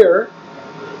up here,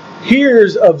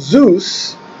 hears of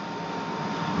Zeus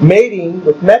mating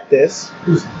with Metis,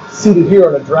 who's seated here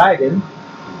on a dragon,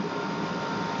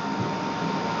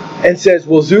 and says,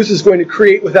 well, Zeus is going to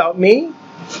create without me.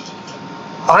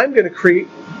 I'm going to create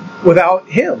without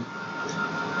him.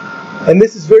 And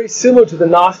this is very similar to the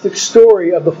Gnostic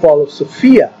story of the fall of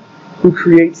Sophia, who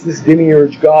creates this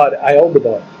demiurge god,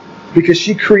 Ioldaba, because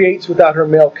she creates without her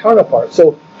male counterpart.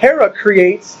 So Hera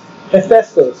creates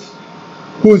Hephaestus,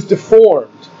 who is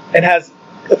deformed and has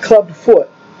a clubbed foot.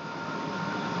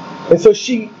 And so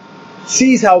she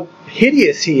sees how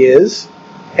hideous he is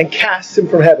and casts him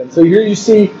from heaven. So here you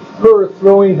see her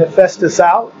throwing Hephaestus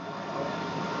out,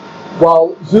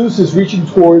 while Zeus is reaching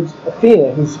towards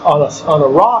Athena, who's on a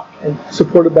rock and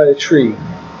supported by a tree.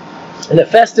 And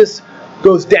Hephaestus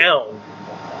goes down.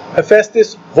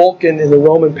 Hephaestus, Vulcan in the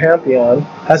Roman pantheon,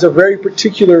 has a very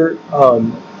particular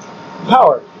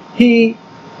power. He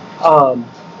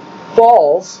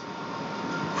falls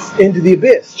into the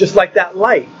abyss, just like that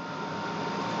light,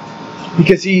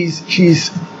 because he's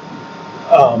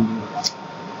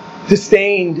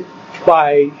disdained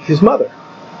by his mother.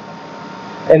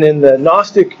 And in the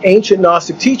ancient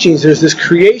Gnostic teachings, there's this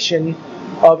creation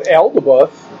of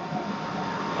Eldabaoth,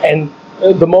 and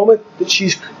the moment that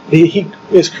he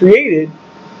is created,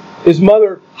 his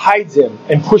mother hides him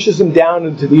and pushes him down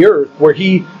into the earth, where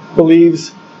he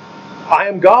believes, I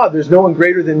am God, there's no one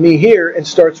greater than me here, and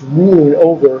starts ruling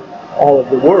over all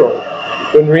of the world.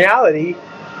 When in reality,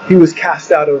 he was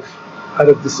cast out of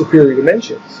the superior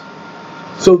dimensions.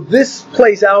 So this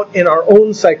plays out in our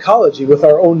own psychology, with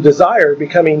our own desire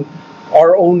becoming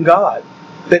our own God.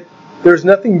 That there's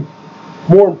nothing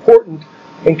more important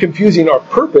in confusing our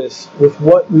purpose with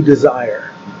what we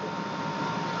desire.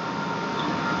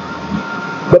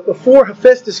 But before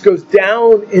Hephaestus goes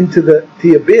down into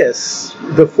the abyss,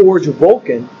 the forge of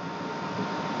Vulcan,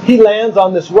 he lands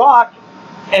on this rock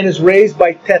and is raised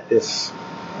by Tethys,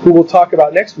 who we'll talk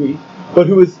about next week. But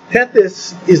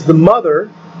Tethys is the mother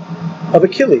of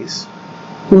Achilles,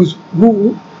 who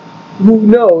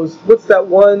knows what's that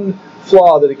one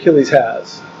flaw that Achilles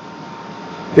has?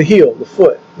 The heel, the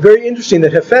foot. Very interesting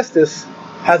that Hephaestus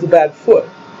has a bad foot.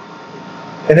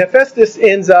 And Hephaestus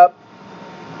ends up,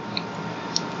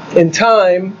 in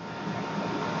time,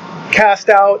 cast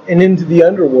out and into the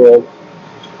underworld.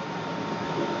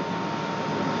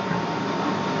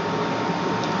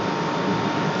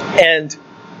 And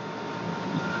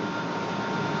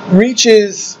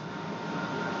reaches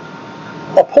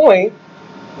a point,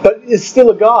 but is still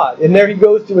a god. And there he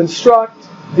goes to instruct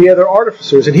the other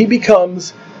artificers. And he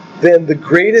becomes then the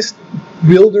greatest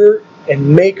builder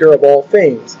and maker of all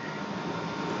things.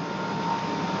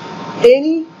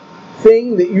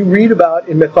 Anything that you read about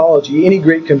in mythology, any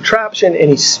great contraption,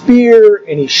 any spear,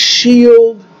 any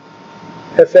shield,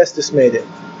 Hephaestus made it.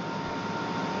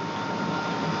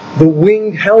 The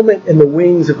winged helmet and the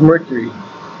wings of Mercury,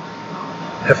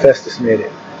 Hephaestus made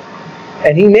it.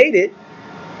 And he made it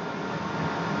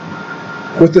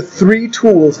with the three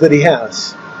tools that he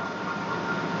has.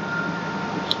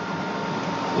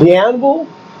 The anvil,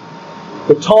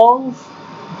 the tongs,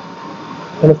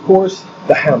 and of course,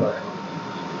 the hammer.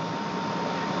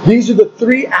 These are the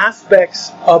three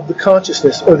aspects of the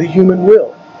consciousness or the human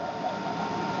will.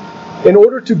 In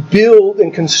order to build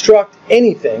and construct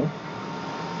anything,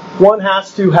 one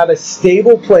has to have a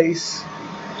stable place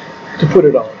to put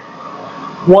it on.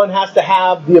 One has to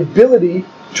have the ability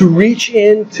to reach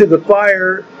into the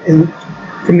fire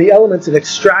from the elements and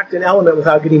extract an element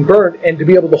without getting burned, and to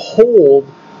be able to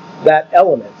hold that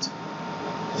element.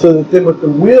 So that then with the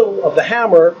will of the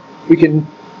hammer, we can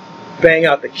bang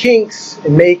out the kinks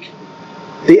and make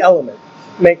the element,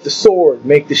 make the sword,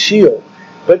 make the shield.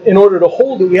 But in order to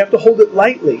hold it, we have to hold it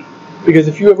lightly. Because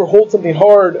if you ever hold something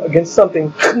hard against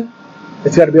something,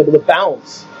 it's got to be able to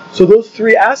bounce. So those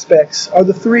three aspects are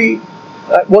the three,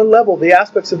 at one level, the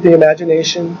aspects of the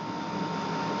imagination,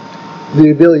 the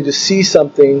ability to see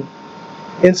something,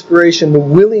 inspiration, the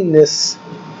willingness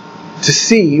to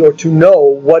see or to know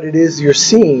what it is you're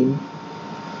seeing,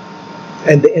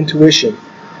 and the intuition,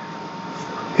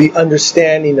 the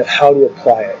understanding of how to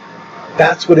apply it.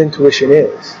 That's what intuition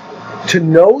is. To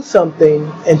know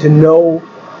something and to know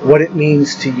what it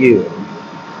means to you.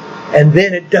 And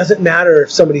then it doesn't matter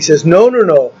if somebody says,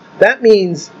 no, that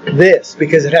means this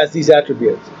because it has these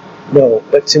attributes. No,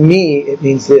 but to me it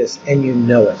means this, and you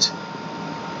know it.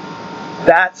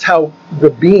 That's how the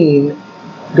being,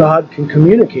 God, can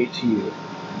communicate to you.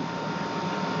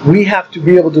 We have to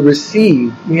be able to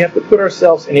receive. We have to put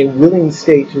ourselves in a willing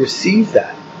state to receive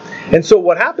that. And so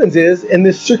what happens is, in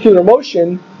this circular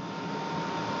motion,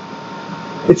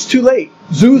 it's too late.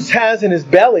 Zeus has in his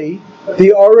belly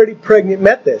the already pregnant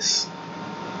Metis.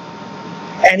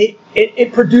 And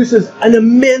it produces an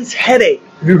immense headache.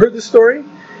 Have you heard the story?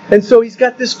 And so he's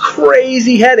got this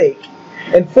crazy headache.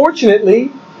 And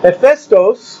fortunately,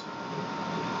 Hephaestus,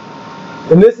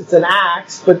 in this it's an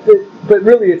axe, but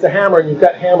really it's a hammer, and you've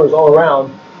got hammers all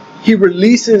around. He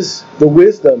releases the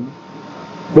wisdom,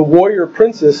 the warrior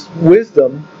princess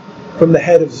wisdom, from the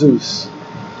head of Zeus.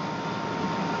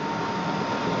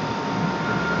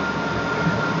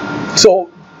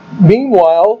 So,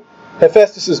 meanwhile,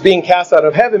 Hephaestus is being cast out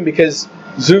of heaven because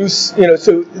Zeus,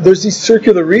 so there's these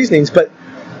circular reasonings. But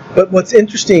what's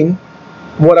interesting,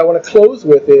 what I want to close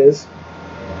with is,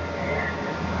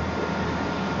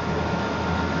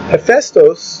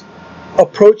 Hephaestus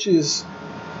approaches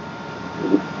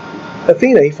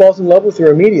Athena. He falls in love with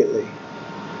her immediately.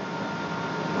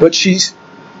 But she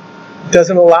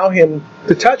doesn't allow him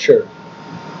to touch her,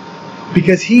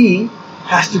 because he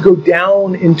has to go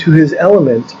down into his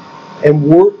element and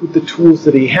work with the tools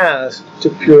that he has to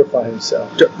purify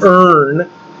himself, to earn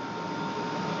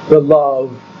the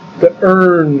love, to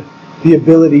earn the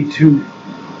ability to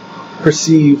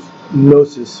perceive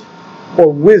gnosis,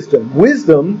 or wisdom.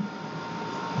 Wisdom,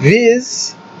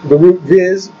 viz, the root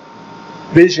viz,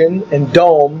 vision, and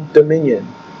dom,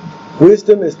 dominion.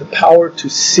 Wisdom is the power to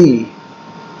see.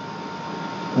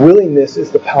 Willingness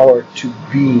is the power to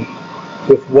be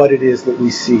with what it is that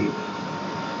we see.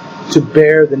 To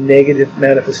bear the negative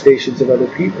manifestations of other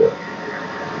people.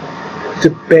 To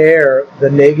bear the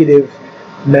negative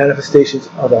manifestations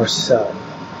of ourselves.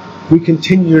 We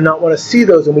continue to not want to see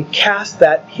those, and we cast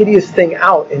that hideous thing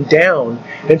out and down,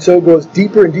 and so it goes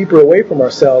deeper and deeper away from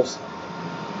ourselves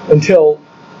until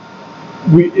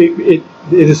it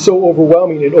is so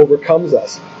overwhelming, it overcomes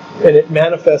us. And it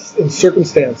manifests in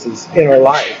circumstances in our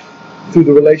life through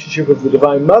the relationship of the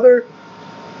Divine Mother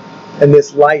and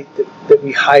this light that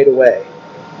we hide away.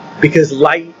 Because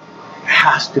light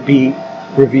has to be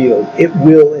revealed. It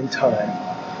will in time.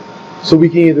 So we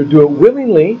can either do it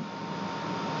willingly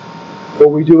or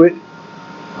we do it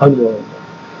unwillingly.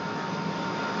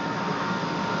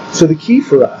 So the key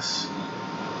for us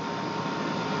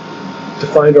to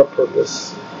find our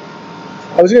purpose.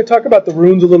 I was going to talk about the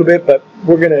runes a little bit, but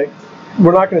we're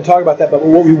not going to talk about that. But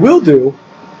what we will do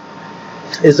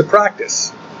is the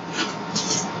practice.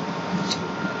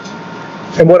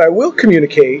 And what I will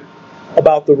communicate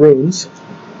about the runes,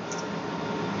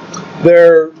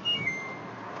 they're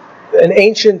an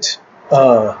ancient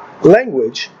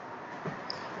language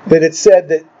that it said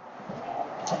that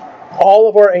all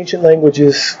of our ancient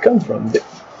languages come from.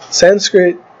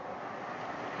 Sanskrit,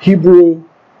 Hebrew,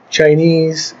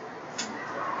 Chinese,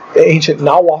 the ancient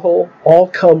Nahuatl, all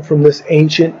come from this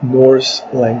ancient Norse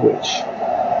language.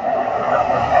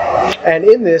 And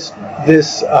in this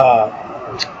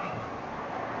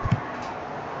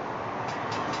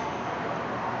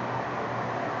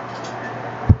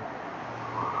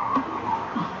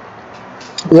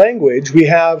language, we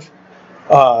have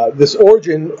this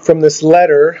origin from this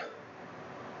letter,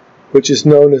 which is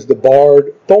known as the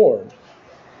barred thorn,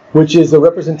 which is a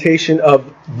representation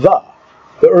of the.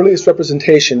 The earliest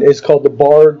representation is called the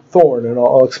barred thorn, and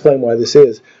I'll explain why this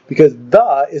is. Because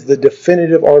the is the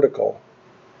definitive article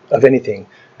of anything.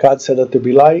 God said, let there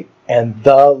be light, and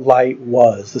the light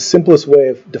was. The simplest way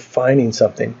of defining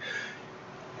something.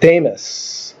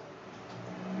 Demas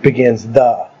begins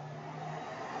the.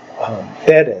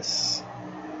 Theres,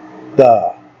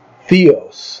 the.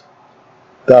 Theos,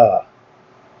 the.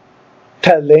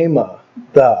 Telema,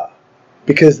 the.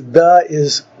 Because the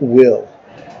is will.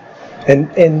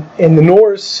 And in the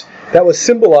Norse, that was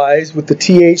symbolized with the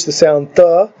th, the sound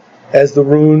th, as the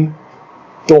rune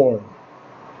thorn.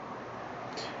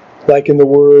 Like in the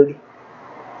word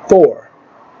Thor.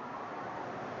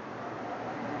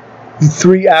 The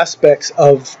three aspects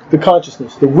of the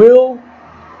consciousness. The will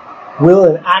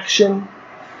and action,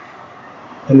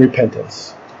 and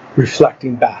repentance.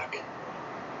 Reflecting back.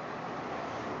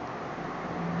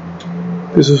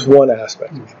 This is one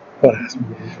aspect.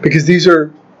 Because these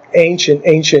are ancient.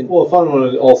 Well, the fun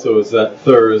one also is that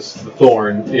the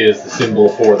thorn is the symbol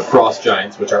for the frost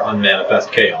giants, which are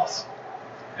unmanifest chaos.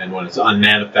 And when it's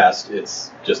unmanifest,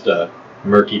 it's just a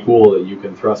murky pool that you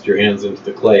can thrust your hands into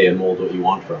the clay and mold what you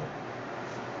want from it.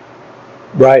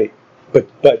 Right.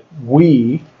 But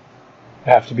we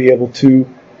have to be able to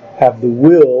have the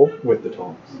will with the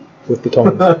tongs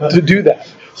to do that.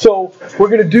 So we're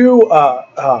going to do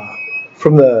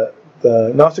from the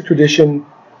Gnostic tradition.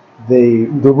 The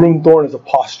rune thorn is a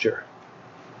posture.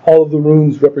 All of the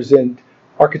runes represent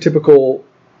archetypical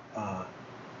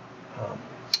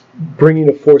bringing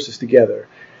of forces together.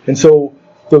 And so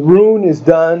the rune is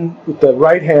done with the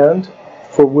right hand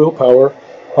for willpower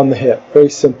on the hip. Very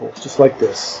simple, just like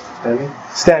this.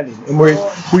 Standing. And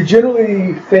we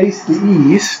generally face the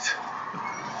east.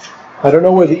 I don't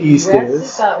know where the east is.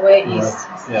 It's that way, east.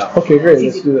 Yeah. Okay, great.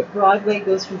 Let's do that. Broadway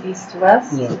goes from east to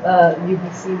west. Yeah.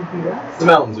 UBC would be west. The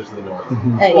mountains are to the north.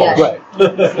 Mm-hmm. Yeah.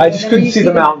 Right. I just couldn't see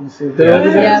the mountains.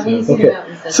 Yeah, when you see the Okay.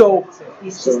 mountains, that's So-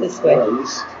 east is this way.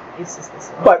 East is this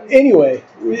way. But anyway,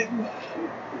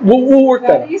 we'll work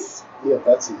that out. East? Yeah,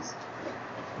 that's east.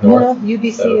 No,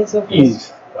 UBC is over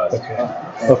East. West.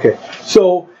 Okay.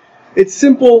 So it's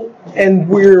simple, and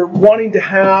we're wanting to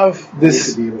have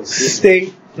this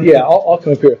state. Yeah, I'll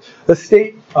come up here. The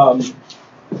state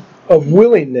of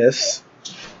willingness.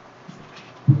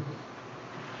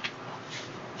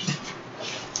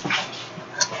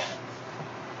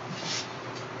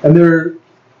 And there are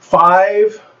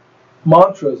 5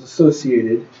 mantras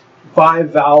associated, 5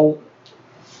 vowel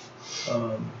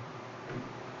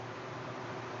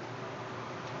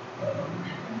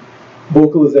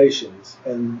vocalizations,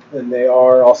 and they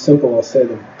are all simple. I'll say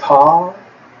them: ta,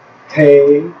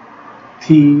 te,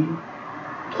 ti,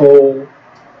 to,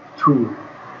 tu.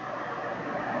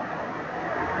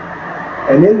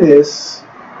 And in this,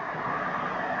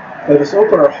 let us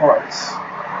open our hearts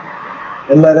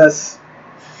and let us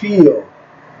feel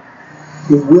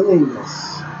the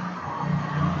willingness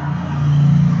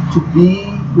to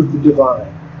be with the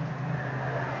divine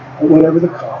at whatever the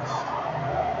cost,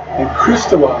 and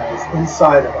crystallize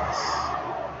inside of us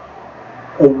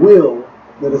a will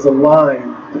that is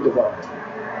aligned with the divine.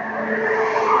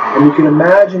 And you can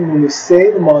imagine when we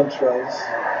say the mantras,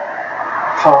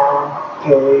 ta,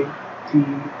 te, ti,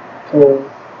 to,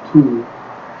 tu,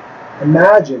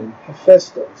 Imagine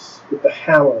Hephaestus with the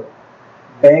hammer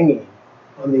banging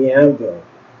on the anvil,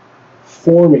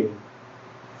 forming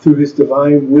through his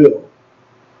divine will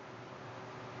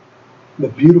the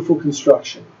beautiful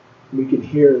construction. We can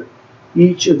hear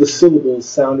each of the syllables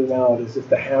sounding out as if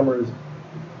the hammer is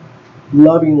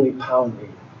lovingly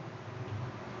pounding.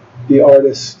 The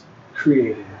artist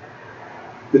created,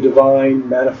 the divine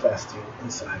manifesting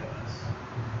inside of us.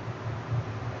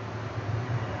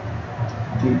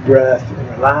 Deep breath and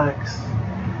relax.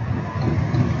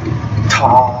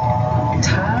 Ta,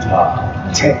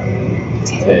 Ta, te,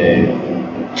 Te,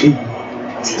 ti,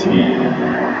 Ti,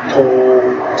 to,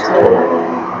 To,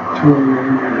 tu,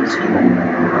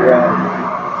 breath.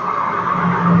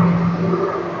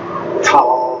 Ta,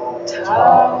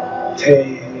 Ta, te,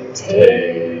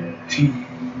 Te, ti,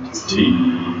 Ti,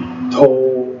 to,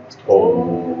 To,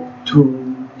 tu,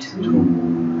 Tu,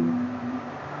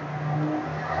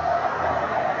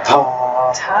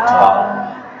 ta,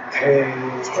 Ta, te,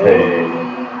 Te,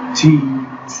 ti,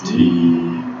 Ti,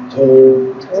 to,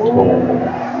 To,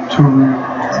 tu.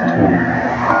 Tu.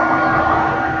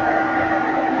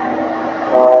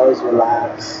 Pause,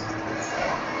 relax,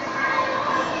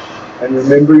 and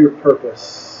remember your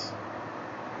purpose.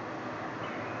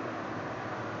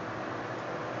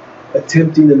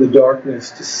 Attempting in the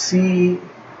darkness to see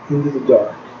into the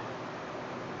dark,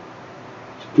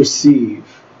 to perceive,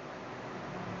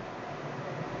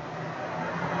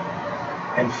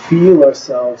 and feel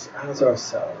ourselves as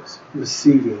ourselves,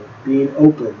 receiving, being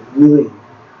open, willing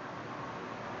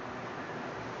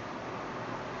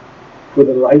for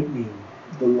the lightning,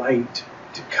 the light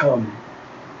to come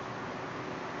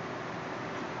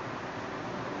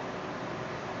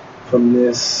from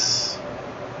this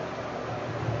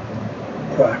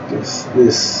practice,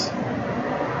 this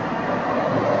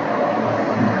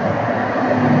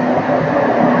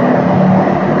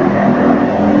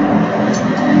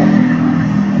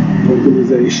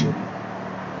vocalization.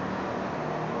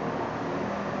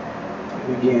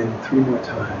 And again, 3 more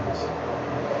times.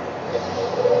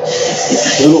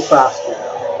 A little faster.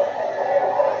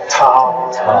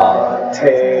 Ta, Ta, te,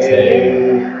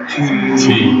 ti,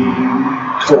 Ti,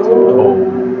 to,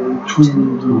 tu,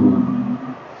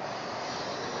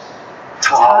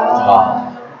 ta,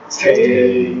 Ta, te, Te,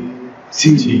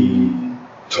 ti, Ti,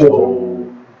 to,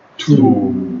 tu,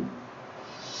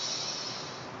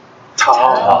 ta,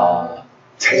 Ta,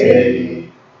 te,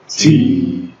 Te,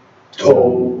 ti,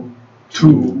 to,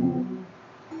 tu.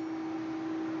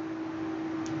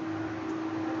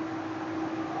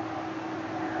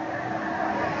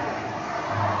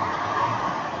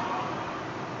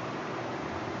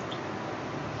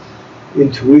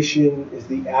 Intuition is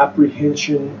the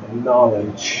apprehension of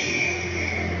knowledge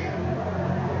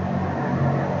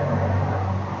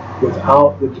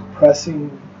without the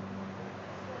depressing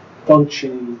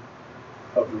functioning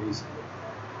of reason.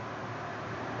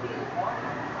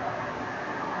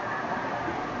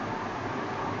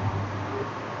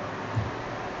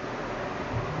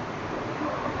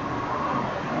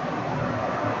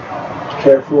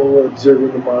 Careful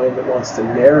observing the mind that wants to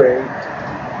narrate,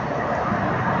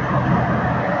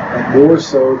 and more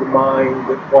so the mind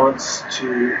that wants to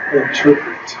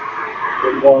interpret,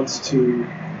 that wants to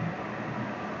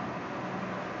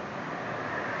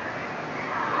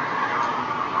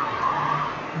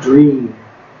dream,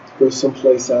 go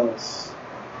someplace else,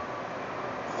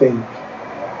 think,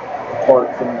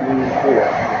 apart from being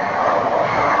here.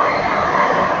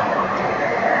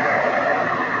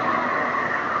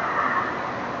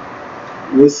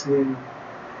 Listening,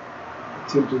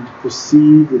 attempting to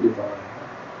perceive the divine.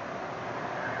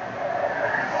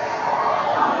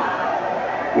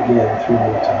 Again, 3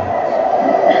 more times.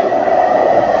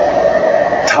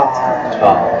 Ta,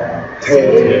 Ta,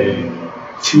 te,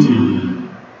 ti,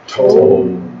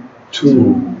 to,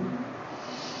 tu.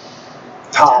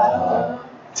 Ta,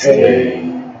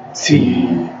 te,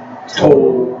 ti,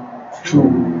 to, tu.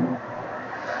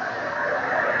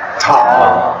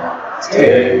 Ta,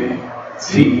 te,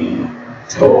 ti,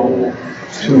 to,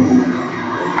 tu.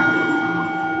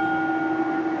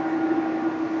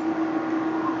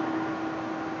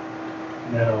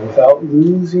 Now, without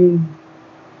losing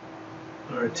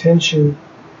our attention,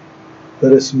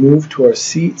 let us move to our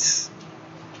seats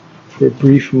for a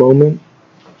brief moment.